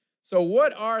 So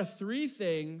what are 3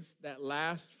 things that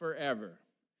last forever?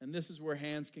 And this is where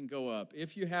hands can go up.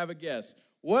 If you have a guess,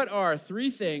 what are 3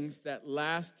 things that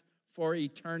last for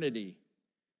eternity?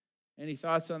 Any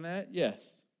thoughts on that?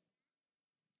 Yes.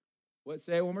 What?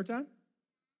 Say it one more time.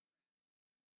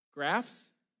 Grass?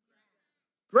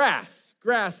 Grass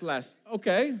lasts.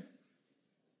 Okay.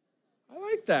 I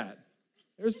like that.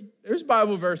 There's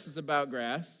Bible verses about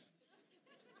grass.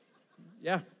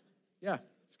 Yeah,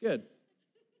 it's good.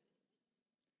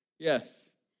 Yes.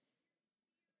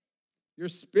 Your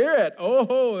spirit.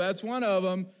 Oh, that's one of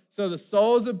them. So the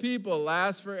souls of people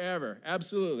last forever.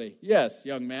 Absolutely. Yes,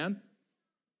 young man.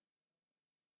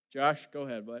 Josh, go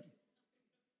ahead, bud.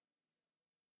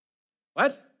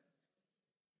 What?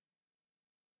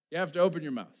 You have to open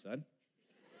your mouth, son.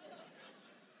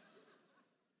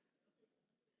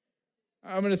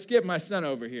 I'm going to skip my son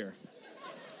over here.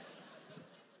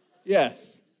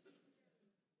 Yes.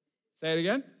 Say it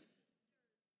again.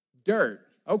 Dirt.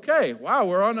 Okay. Wow,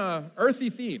 we're on a earthy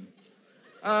theme.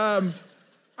 I'm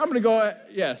going to go,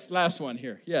 yes, last one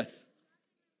here. Yes.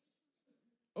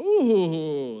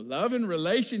 Ooh, love and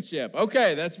relationship.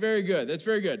 Okay, that's very good. That's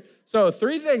very good. So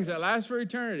 3 things that last for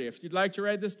eternity, if you'd like to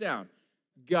write this down.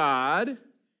 God,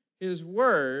 His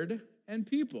Word, and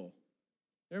people.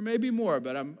 There may be more,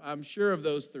 but I'm sure of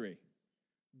those 3.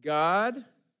 God,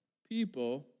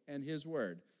 people, and His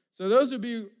Word. So those would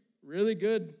be really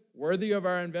good, worthy of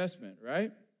our investment,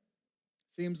 right?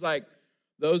 Seems like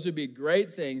those would be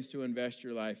great things to invest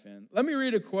your life in. Let me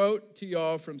read a quote to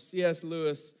y'all from C.S.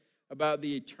 Lewis about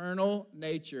the eternal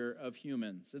nature of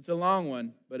humans. It's a long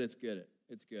one, but it's good.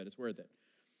 It's good. It's worth it.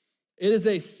 It is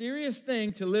a serious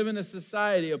thing to live in a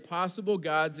society of possible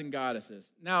gods and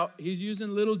goddesses. Now, he's using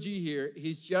little g here.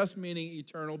 He's just meaning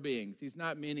eternal beings. He's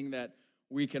not meaning that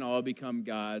we can all become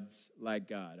gods like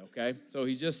God, okay? So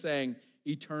he's just saying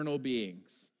eternal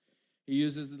beings. He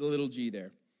uses the little g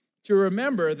there. To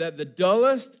remember that the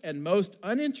dullest and most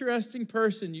uninteresting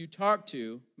person you talk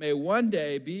to may one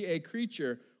day be a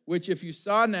creature which if you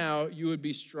saw now, you would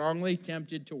be strongly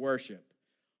tempted to worship.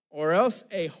 Or else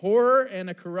a horror and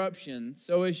a corruption,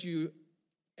 so as you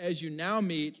now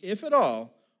meet, if at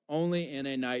all, only in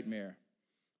a nightmare.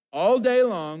 All day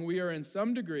long, we are in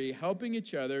some degree helping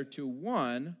each other to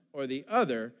one or the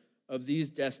other of these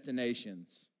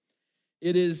destinations.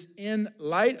 It is in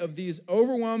light of these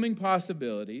overwhelming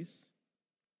possibilities,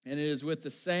 and it is with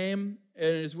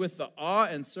the awe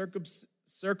and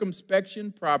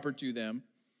circumspection proper to them,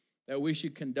 that we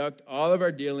should conduct all of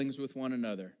our dealings with one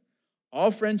another. All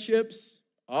friendships,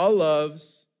 all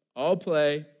loves, all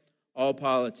play, all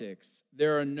politics.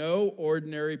 There are no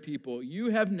ordinary people. You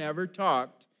have never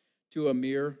talked to a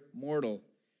mere mortal.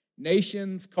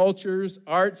 Nations, cultures,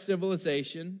 art,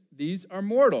 civilization, these are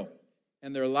mortal,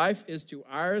 and their life is to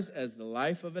ours as the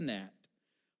life of a gnat.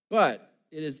 But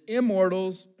it is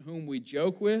immortals whom we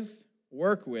joke with,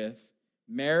 work with,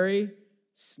 marry,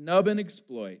 snub, and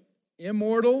exploit.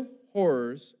 Immortal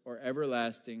horrors or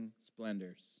everlasting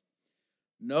splendors.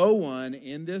 No one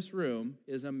in this room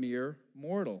is a mere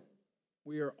mortal.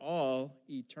 We are all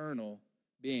eternal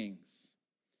beings.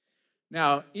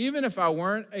 Now, even if I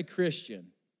weren't a Christian,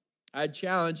 I'd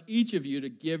challenge each of you to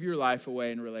give your life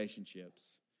away in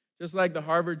relationships. Just like the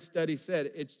Harvard study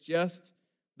said, it's just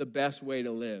the best way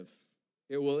to live.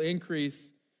 It will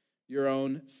increase your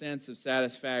own sense of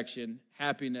satisfaction,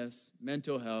 happiness,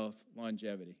 mental health,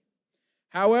 longevity.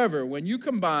 However, when you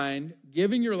combine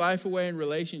giving your life away in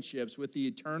relationships with the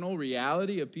eternal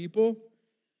reality of people,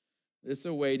 this is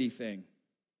a weighty thing.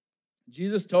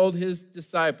 Jesus told his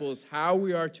disciples how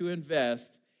we are to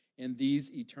invest in these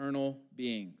eternal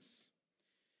beings.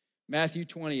 Matthew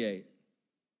 28.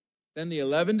 Then the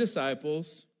 11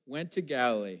 disciples went to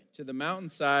Galilee, to the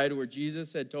mountainside where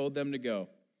Jesus had told them to go.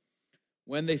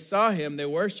 When they saw him, they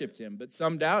worshiped him, but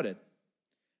some doubted.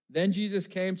 Then Jesus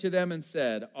came to them and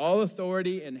said, all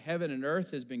authority in heaven and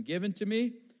earth has been given to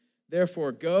me.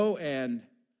 Therefore, go and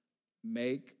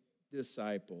make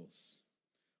disciples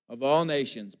of all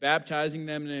nations, baptizing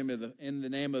them in the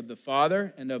name of the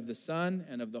Father and of the Son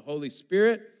and of the Holy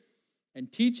Spirit,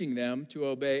 and teaching them to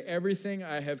obey everything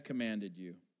I have commanded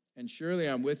you. And surely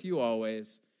I'm with you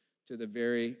always to the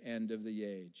very end of the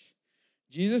age.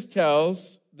 Jesus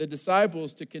tells the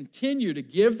disciples to continue to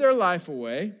give their life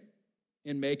away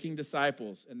in making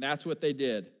disciples, and that's what they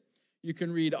did. You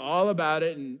can read all about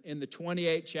it in the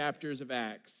 28 chapters of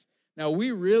Acts. Now,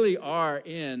 we really are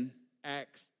in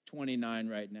Acts 29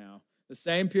 right now, the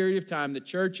same period of time, the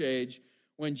church age,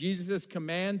 when Jesus'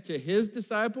 command to his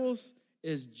disciples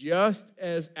is just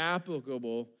as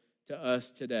applicable to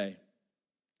us today.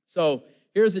 So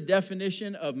here's a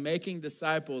definition of making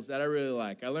disciples that I really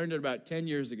like. I learned it about 10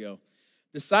 years ago.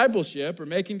 Discipleship, or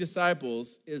making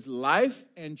disciples, is life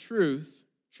and truth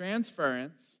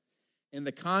transference in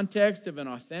the context of an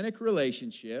authentic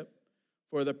relationship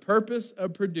for the purpose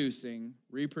of producing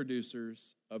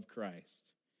reproducers of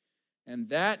Christ. And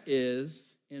that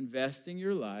is investing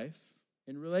your life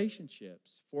in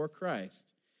relationships for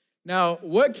Christ. Now,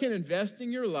 what can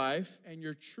investing your life and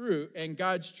your truth and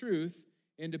God's truth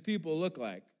into people look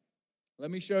like?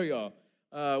 Let me show y'all.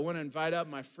 I want to invite up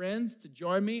my friends to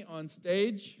join me on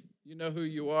stage. You know who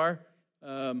you are.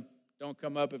 Don't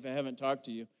come up if I haven't talked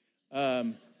to you.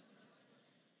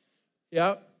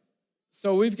 Yep.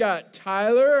 So we've got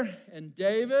Tyler and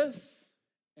Davis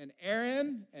and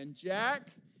Aaron and Jack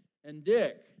and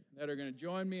Dick that are going to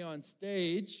join me on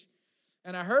stage.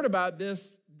 And I heard about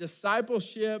this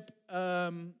discipleship,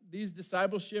 these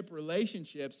discipleship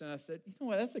relationships, and I said, you know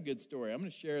what, that's a good story. I'm going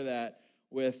to share that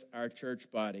with our church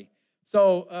body.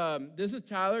 So this is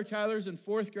Tyler. Tyler's in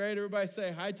 4th grade. Everybody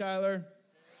say hi, Tyler.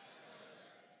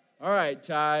 All right,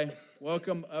 Ty,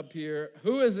 welcome up here.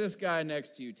 Who is this guy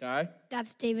next to you, Ty?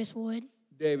 That's Davis Wood.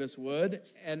 Davis Wood.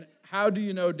 And how do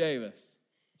you know Davis?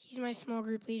 He's my small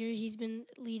group leader. He's been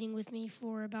leading with me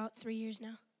for about 3 years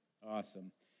now.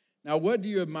 Awesome. Now, what do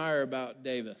you admire about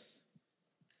Davis?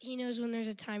 He knows when there's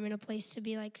a time and a place to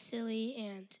be like silly,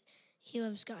 and he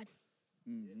loves God.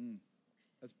 Mm-hmm.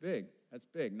 That's big. That's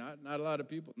big. Not a lot of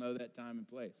people know that time and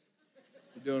place.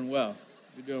 You're doing well.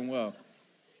 You're doing well.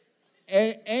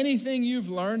 Anything you've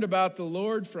learned about the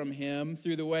Lord from him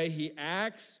through the way he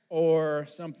acts or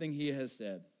something he has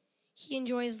said? He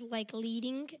enjoys like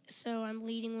leading, so I'm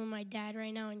leading with my dad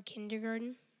right now in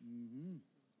kindergarten. Mm-hmm.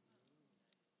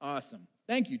 Awesome.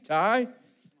 Thank you, Ty.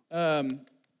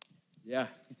 Yeah,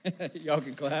 y'all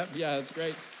can clap. Yeah, that's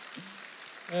great.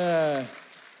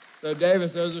 So,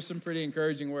 Davis, those are some pretty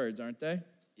encouraging words, aren't they?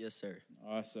 Yes, sir.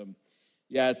 Awesome.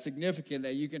 Yeah, it's significant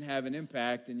that you can have an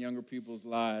impact in younger people's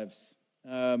lives.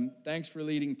 Thanks for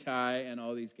leading Ty and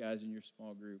all these guys in your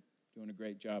small group. Doing a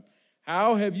great job.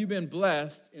 How have you been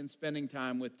blessed in spending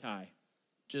time with Ty?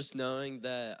 Just knowing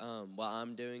that what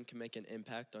I'm doing can make an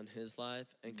impact on his life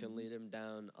and can lead him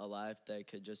down a life that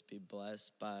could just be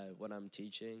blessed by what I'm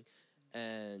teaching,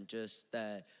 and just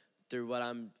that through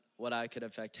what I could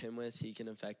affect him with, he can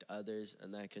affect others,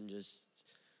 and that can just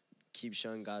keep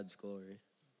showing God's glory.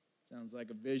 Sounds like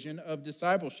a vision of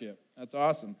discipleship. That's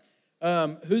awesome.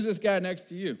 Who's this guy next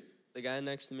to you? The guy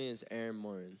next to me is Aaron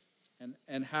Morin.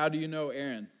 And how do you know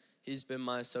Aaron? He's been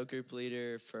my cell group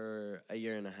leader for 1.5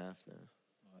 years now.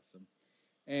 Awesome.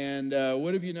 And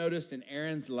what have you noticed in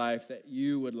Aaron's life that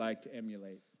you would like to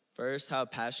emulate? First, how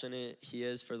passionate he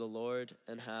is for the Lord,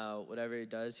 and how whatever he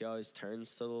does, he always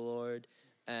turns to the Lord.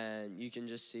 And you can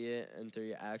just see it and through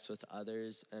your acts with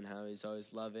others, and how he's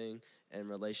always loving and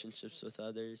relationships with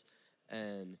others.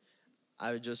 And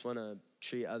I would just want to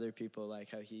treat other people like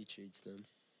how he treats them.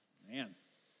 Man,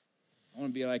 I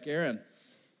want to be like Aaron.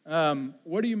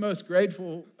 What are you most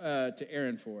grateful to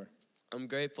Aaron for? I'm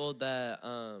grateful that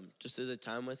just through the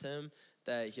time with him,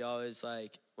 that he always,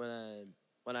 like,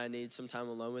 when I need some time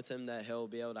alone with him, that he'll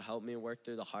be able to help me work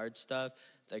through the hard stuff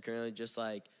that can really just,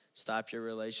 like, stop your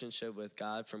relationship with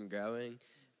God from growing.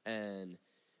 And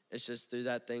it's just through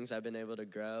that things I've been able to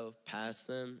grow past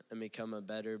them and become a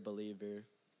better believer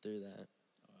through that.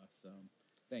 Awesome.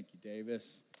 Thank you,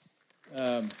 Davis.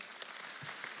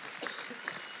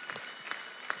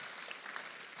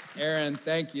 Aaron,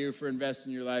 thank you for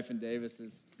investing your life in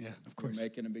Davis's. Yeah, of course. You're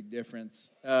making a big difference.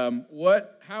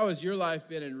 How has your life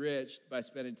been enriched by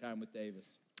spending time with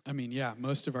Davis? I mean, yeah,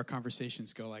 most of our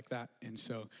conversations go like that. And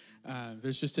so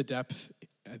there's just a depth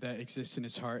that exists in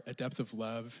his heart, a depth of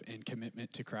love and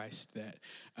commitment to Christ that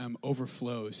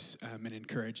overflows and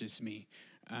encourages me.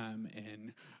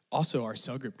 And also our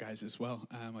cell group guys as well.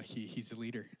 He's a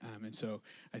leader. And so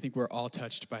I think we're all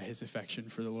touched by his affection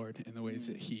for the Lord and the ways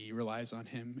that he relies on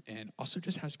him, and also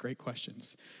just has great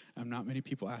questions. Not many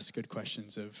people ask good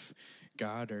questions of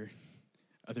God or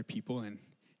other people, and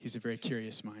he's a very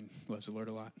curious mind, loves the Lord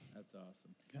a lot. That's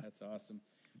awesome. Yeah. That's awesome.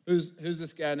 Who's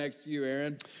this guy next to you,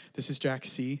 Aaron? This is Jack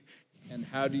C. And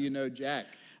how do you know Jack?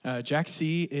 Jack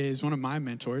C. is one of my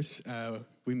mentors.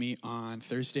 We meet on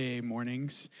Thursday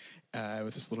mornings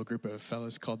with this little group of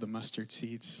fellows called the Mustard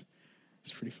Seeds.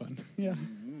 It's pretty fun. Yeah.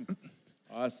 Mm-hmm.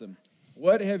 Awesome.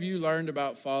 What have you learned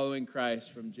about following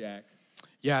Christ from Jack?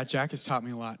 Yeah, Jack has taught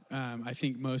me a lot. I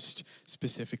think most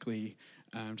specifically,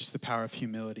 just the power of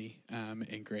humility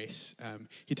and grace.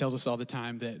 He tells us all the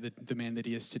time that the man that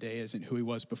he is today isn't who he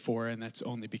was before, and that's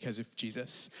only because of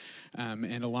Jesus.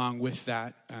 And along with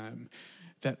that,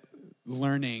 that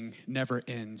learning never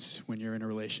ends when you're in a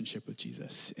relationship with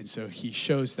Jesus. And so he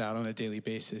shows that on a daily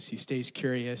basis. He stays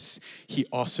curious. He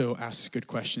also asks good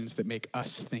questions that make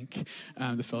us think,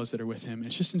 the fellows that are with him.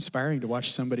 It's just inspiring to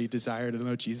watch somebody desire to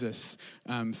know Jesus,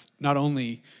 not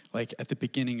only like at the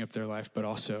beginning of their life, but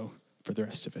also for the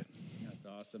rest of it. That's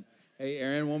awesome. Hey,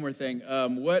 Aaron, one more thing.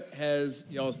 What has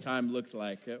y'all's time looked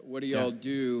like? What do y'all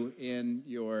do in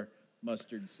your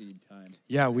mustard seed time?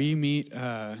 Yeah, we meet...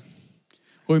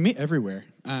 we meet everywhere.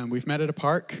 We've met at a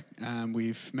park.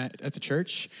 We've met at the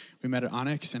church. We met at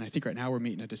Onyx, and I think right now we're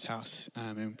meeting at his house.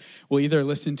 And we'll either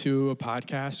listen to a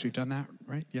podcast. We've done that,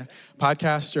 right? Yeah,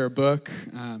 podcast or a book.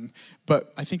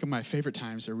 But I think of my favorite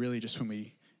times are really just when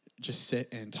we just sit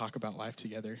and talk about life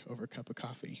together over a cup of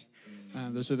coffee.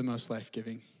 Those are the most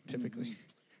life-giving, typically.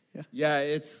 Yeah,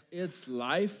 it's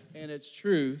life and it's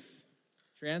truth,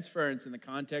 transference in the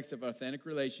context of authentic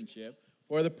relationship,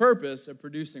 for the purpose of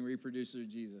producing reproducers of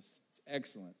Jesus. It's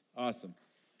excellent. Awesome.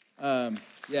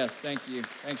 Yes, thank you.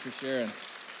 Thanks for sharing.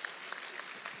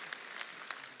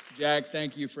 Jack,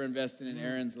 thank you for investing in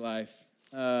Aaron's life.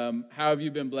 How have you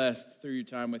been blessed through your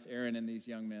time with Aaron and these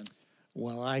young men?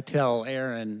 Well, I tell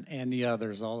Aaron and the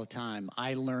others all the time,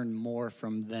 I learn more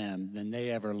from them than they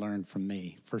ever learned from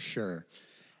me, for sure.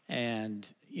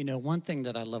 And, you know, one thing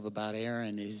that I love about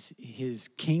Aaron is his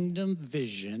kingdom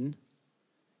vision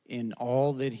in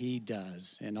all that he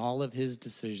does, in all of his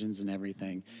decisions and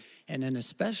everything. And then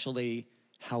especially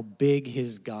how big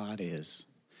his God is.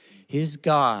 His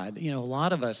God, you know, a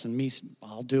lot of us, and me,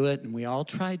 I'll do it, and we all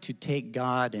try to take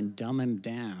God and dumb him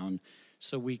down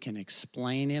so we can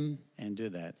explain him and do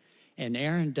that. And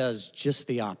Aaron does just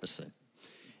the opposite.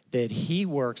 That he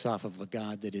works off of a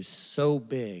God that is so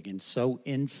big and so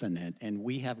infinite, and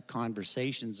we have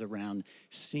conversations around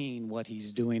seeing what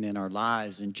he's doing in our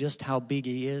lives and just how big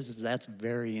he is, that's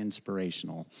very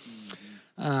inspirational.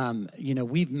 You know,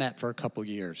 we've met for a couple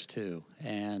years too,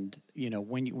 and you know,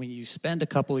 when you spend a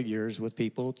couple of years with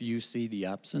people, you see the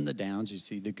ups and the downs, you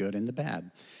see the good and the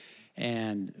bad.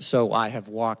 And so I have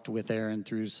walked with Aaron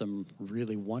through some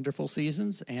really wonderful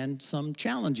seasons and some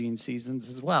challenging seasons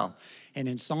as well. And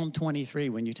in Psalm 23,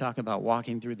 when you talk about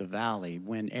walking through the valley,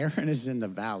 when Aaron is in the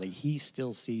valley, he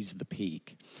still sees the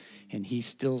peak and he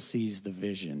still sees the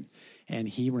vision. And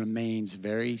he remains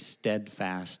very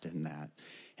steadfast in that.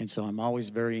 And so I'm always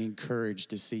very encouraged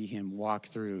to see him walk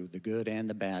through the good and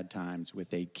the bad times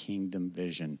with a kingdom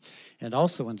vision. And it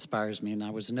also inspires me, and I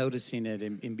was noticing it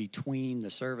in between the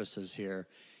services here,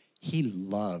 he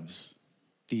loves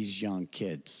these young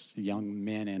kids, young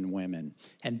men and women,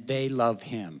 and they love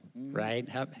him, right?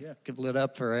 Give it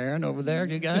up for Aaron over there,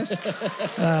 you guys.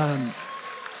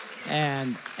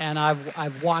 And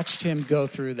I've watched him go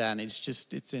through that, and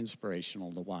it's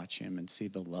inspirational to watch him and see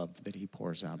the love that he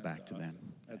pours out back to them.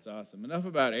 That's awesome. Enough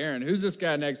about Aaron. Who's this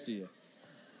guy next to you?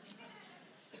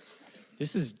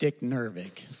 This is Dick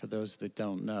Nervig, for those that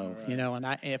don't know. Right. You know,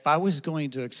 and if I was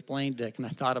going to explain Dick, and I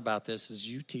thought about this as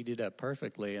you teed it up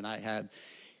perfectly, and I had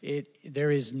there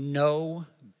is no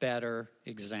better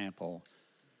example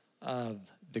of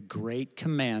the great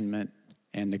commandment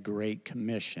and the great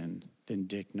commission than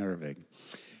Dick Nervig.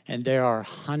 And there are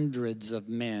hundreds of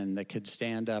men that could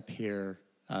stand up here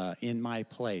in my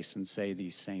place and say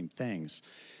these same things.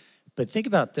 But think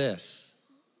about this.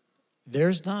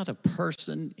 There's not a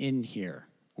person in here,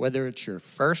 whether it's your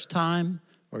first time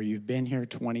or you've been here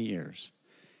 20 years,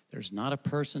 there's not a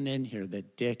person in here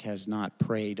that Dick has not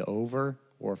prayed over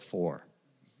or for.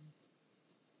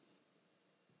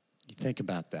 You think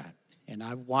about that. And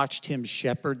I've watched him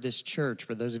shepherd this church.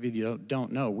 For those of you that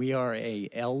don't know, we are a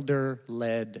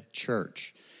elder-led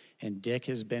church. And Dick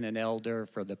has been an elder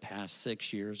for the past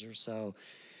 6 years or so.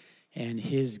 And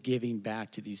his giving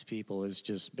back to these people has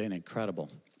just been incredible.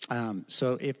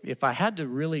 So if I had to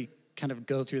really kind of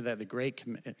go through that, the great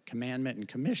commandment and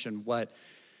commission,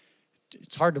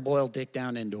 it's hard to boil Dick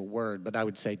down into a word, but I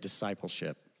would say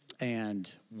discipleship.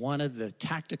 And one of the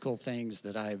tactical things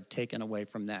that I've taken away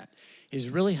from that is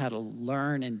really how to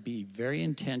learn and be very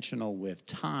intentional with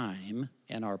time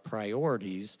and our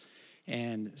priorities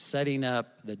and setting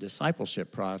up the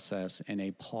discipleship process in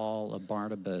a Paul, a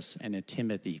Barnabas, and a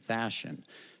Timothy fashion.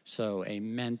 So a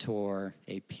mentor,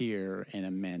 a peer, and a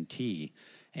mentee,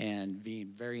 and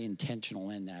being very intentional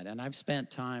in that. And I've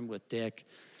spent time with Dick,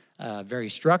 very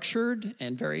structured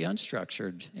and very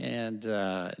unstructured. And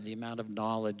the amount of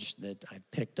knowledge that I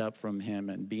picked up from him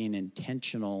and being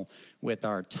intentional with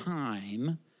our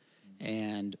time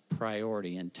and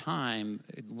priority. And time,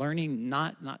 learning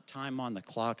not time on the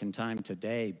clock and time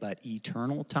today, but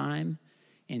eternal time,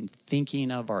 and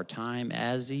thinking of our time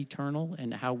as eternal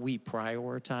and how we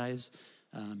prioritize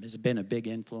has been a big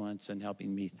influence in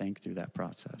helping me think through that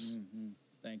process. Mm-hmm.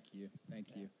 Thank you.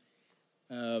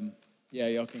 Yeah,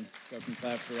 y'all can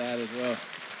clap for that as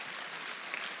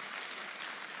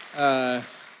well.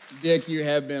 Dick, you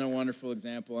have been a wonderful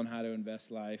example on how to invest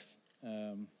life.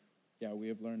 Yeah, we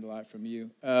have learned a lot from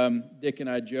you. Dick and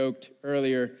I joked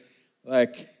earlier,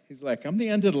 he's like, I'm the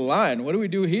end of the line. What do we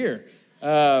do here?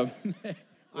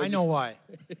 I know why.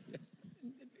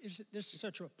 This is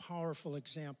such a powerful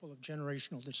example of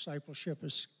generational discipleship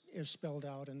is spelled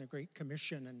out in the Great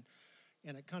Commission,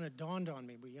 and it kind of dawned on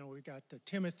me. We got the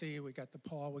Timothy, we got the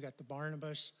Paul, we got the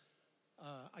Barnabas.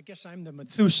 I guess I'm the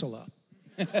Methuselah.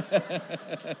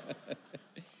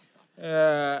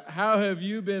 How have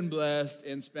you been blessed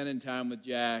in spending time with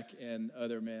Jack and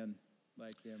other men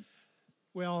like him?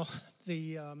 Well,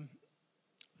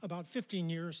 about 15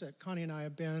 years that Connie and I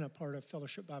have been a part of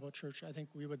Fellowship Bible Church, I think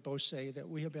we would both say that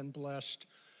we have been blessed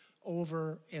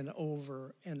over and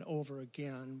over and over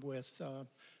again with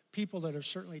people that have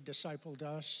certainly discipled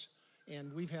us,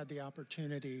 and we've had the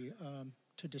opportunity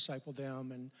to disciple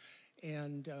them.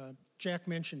 And Jack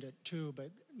mentioned it too,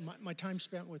 but my time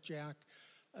spent with Jack,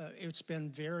 it's been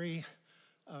very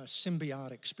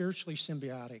symbiotic, spiritually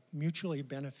symbiotic, mutually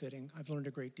benefiting. I've learned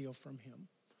a great deal from him.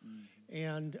 Mm-hmm.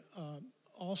 And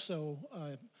also,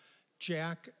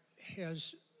 Jack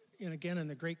has, and again in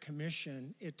the Great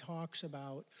Commission, it talks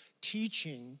about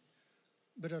teaching,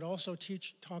 but it also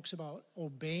talks about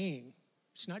obeying.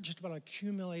 It's not just about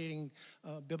accumulating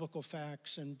biblical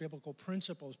facts and biblical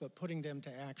principles, but putting them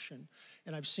to action.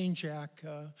 And I've seen Jack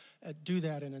do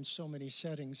that in so many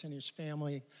settings, in his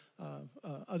family,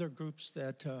 other groups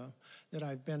that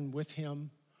I've been with him,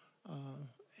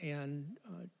 and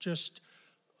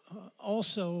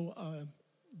also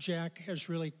Jack has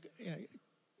really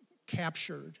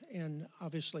captured, and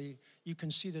obviously you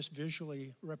can see this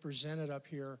visually represented up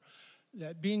here,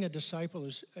 that being a disciple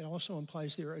it also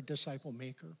implies they're a disciple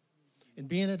maker. And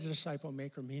being a disciple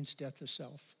maker means death to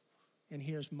self. And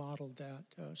he has modeled that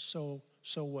so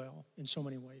well in so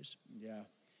many ways. Yeah.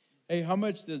 Hey, how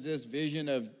much does this vision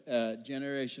of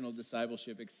generational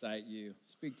discipleship excite you?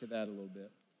 Speak to that a little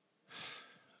bit.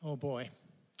 Oh, boy.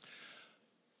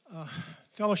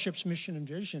 Fellowship's mission and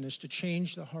vision is to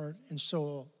change the heart and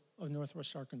soul of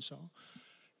Northwest Arkansas.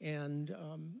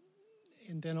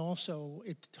 And then also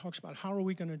it talks about how are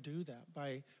we going to do that?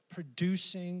 By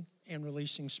producing and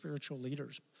releasing spiritual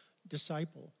leaders,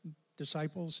 disciples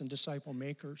and disciple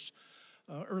makers.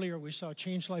 Earlier we saw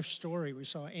Change Life Story. We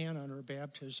saw Anna and her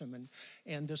baptism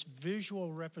and this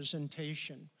visual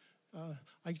representation.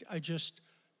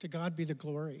 To God be the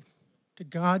glory. To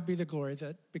God be the glory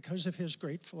that because of his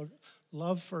great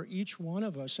love for each one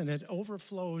of us, and it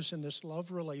overflows in this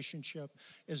love relationship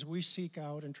as we seek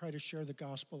out and try to share the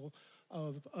gospel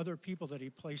of other people that he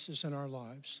places in our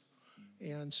lives.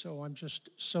 And so I'm just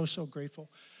so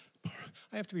grateful.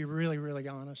 I have to be really, really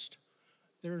honest.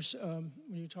 There's, when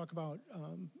you talk about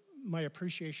my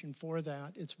appreciation for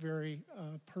that, it's very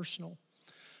personal.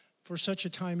 For such a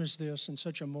time as this, in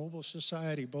such a mobile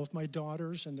society, both my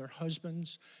daughters and their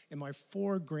husbands and my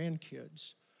 4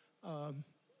 grandkids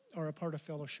are a part of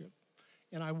Fellowship.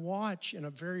 And I watch in a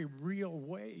very real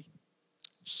way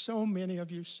so many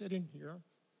of you sitting here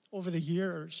over the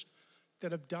years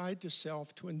that have died to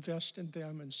self to invest in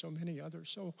them and so many others.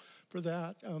 So for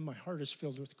that, my heart is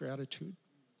filled with gratitude.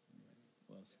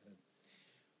 Well said.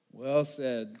 Well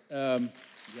said. Yeah.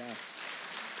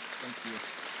 Thank you.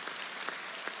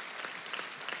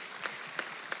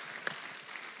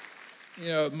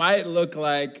 It might look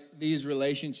like these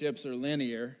relationships are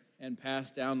linear and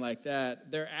passed down like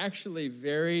that. They're actually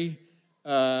very,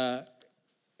 not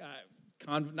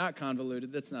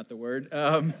convoluted, that's not the word.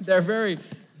 They're very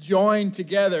joined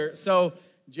together. So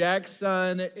Jack's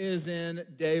son is in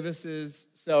Davis's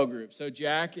cell group. So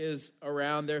Jack is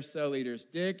around their cell leaders.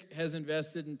 Dick has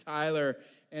invested in Tyler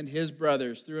and his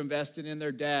brothers through investing in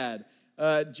their dad.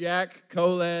 Jack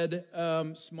co-led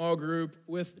small group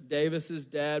with Davis's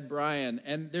dad, Brian.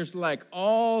 And there's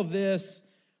all this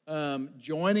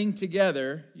joining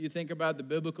together. You think about the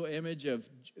biblical image of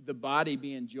the body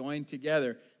being joined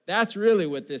together. That's really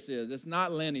what this is. It's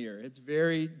not linear. It's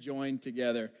very joined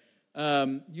together.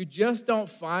 You just don't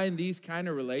find these kind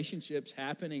of relationships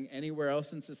happening anywhere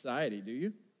else in society, do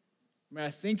you? I mean, I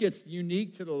think it's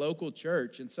unique to the local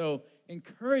church. And so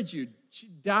encourage you,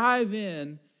 dive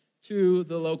in to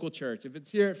the local church. If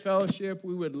it's here at Fellowship,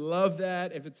 we would love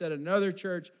that. If it's at another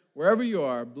church, wherever you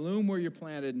are, bloom where you're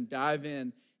planted and dive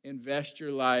in. Invest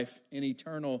your life in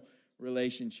eternal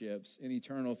relationships, in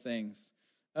eternal things.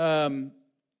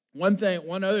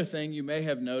 One other thing you may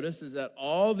have noticed is that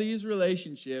all these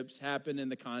relationships happen in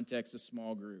the context of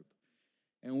small group.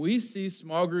 And we see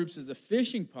small groups as a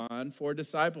fishing pond for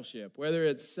discipleship, whether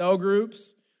it's cell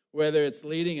groups, whether it's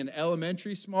leading an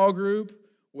elementary small group,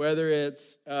 whether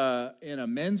it's in a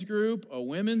men's group, a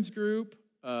women's group,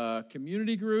 a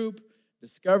community group,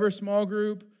 discover small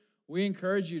group. We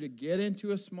encourage you to get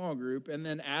into a small group and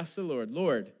then ask the Lord,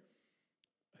 Lord,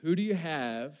 who do you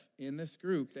have in this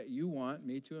group that you want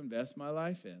me to invest my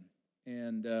life in?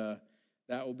 And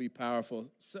that will be powerful.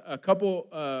 So a couple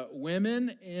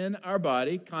women in our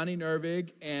body, Connie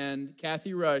Nervig and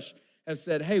Kathy Rush, have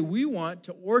said, hey, we want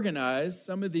to organize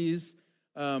some of these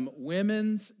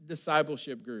women's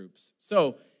discipleship groups.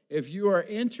 So if you are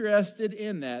interested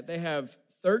in that, they have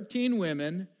 13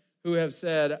 women who have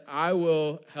said, I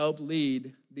will help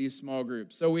lead these small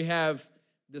groups. So we have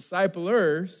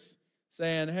disciplers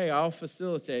saying, hey, I'll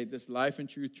facilitate this life and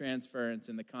truth transference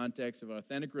in the context of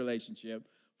authentic relationship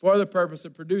for the purpose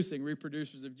of producing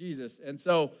reproducers of Jesus. And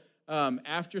so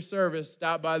after service,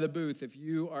 stop by the booth if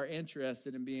you are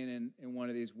interested in being in one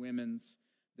of these women's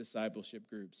discipleship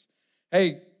groups.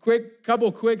 Hey,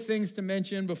 couple quick things to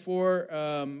mention before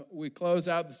we close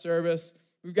out the service.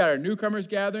 We've got our newcomers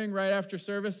gathering right after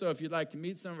service, so if you'd like to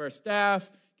meet some of our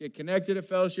staff, get connected at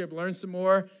Fellowship, learn some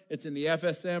more, it's in the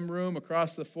FSM room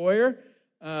across the foyer.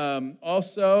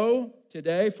 Also,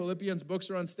 today, Philippians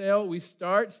books are on sale. We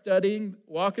start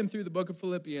walking through the book of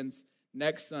Philippians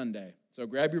next Sunday. So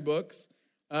grab your books.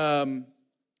 They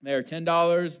are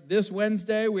 $10. This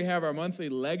Wednesday, we have our monthly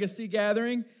Legacy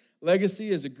gathering. Legacy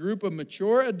is a group of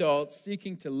mature adults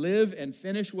seeking to live and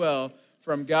finish well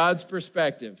from God's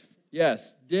perspective.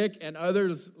 Yes, Dick and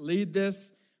others lead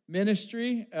this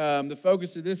ministry. The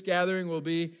focus of this gathering will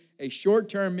be a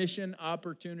short-term mission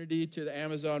opportunity to the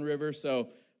Amazon River. So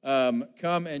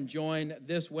come and join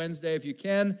this Wednesday if you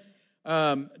can.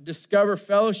 Discover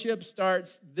Fellowship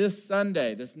starts this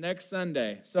next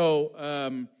Sunday.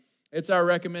 So it's our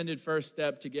recommended first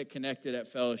step to get connected at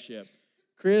Fellowship.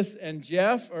 Chris and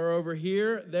Jeff are over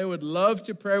here. They would love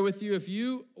to pray with you. If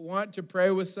you want to pray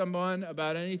with someone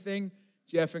about anything,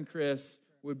 Jeff and Chris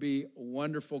would be a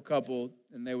wonderful couple,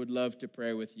 and they would love to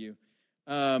pray with you.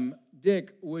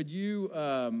 Dick, would you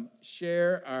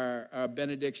share our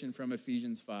benediction from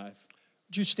Ephesians 5?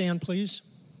 Would you stand, please?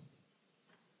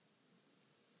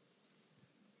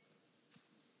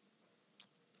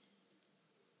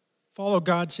 Follow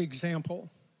God's example,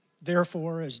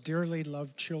 therefore, as dearly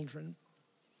loved children,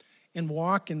 and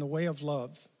walk in the way of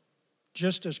love,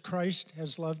 just as Christ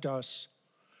has loved us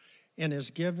and has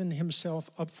given himself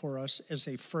up for us as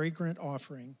a fragrant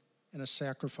offering and a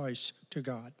sacrifice to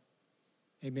God.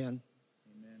 Amen.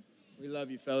 Amen. We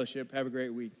love you, Fellowship. Have a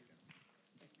great week.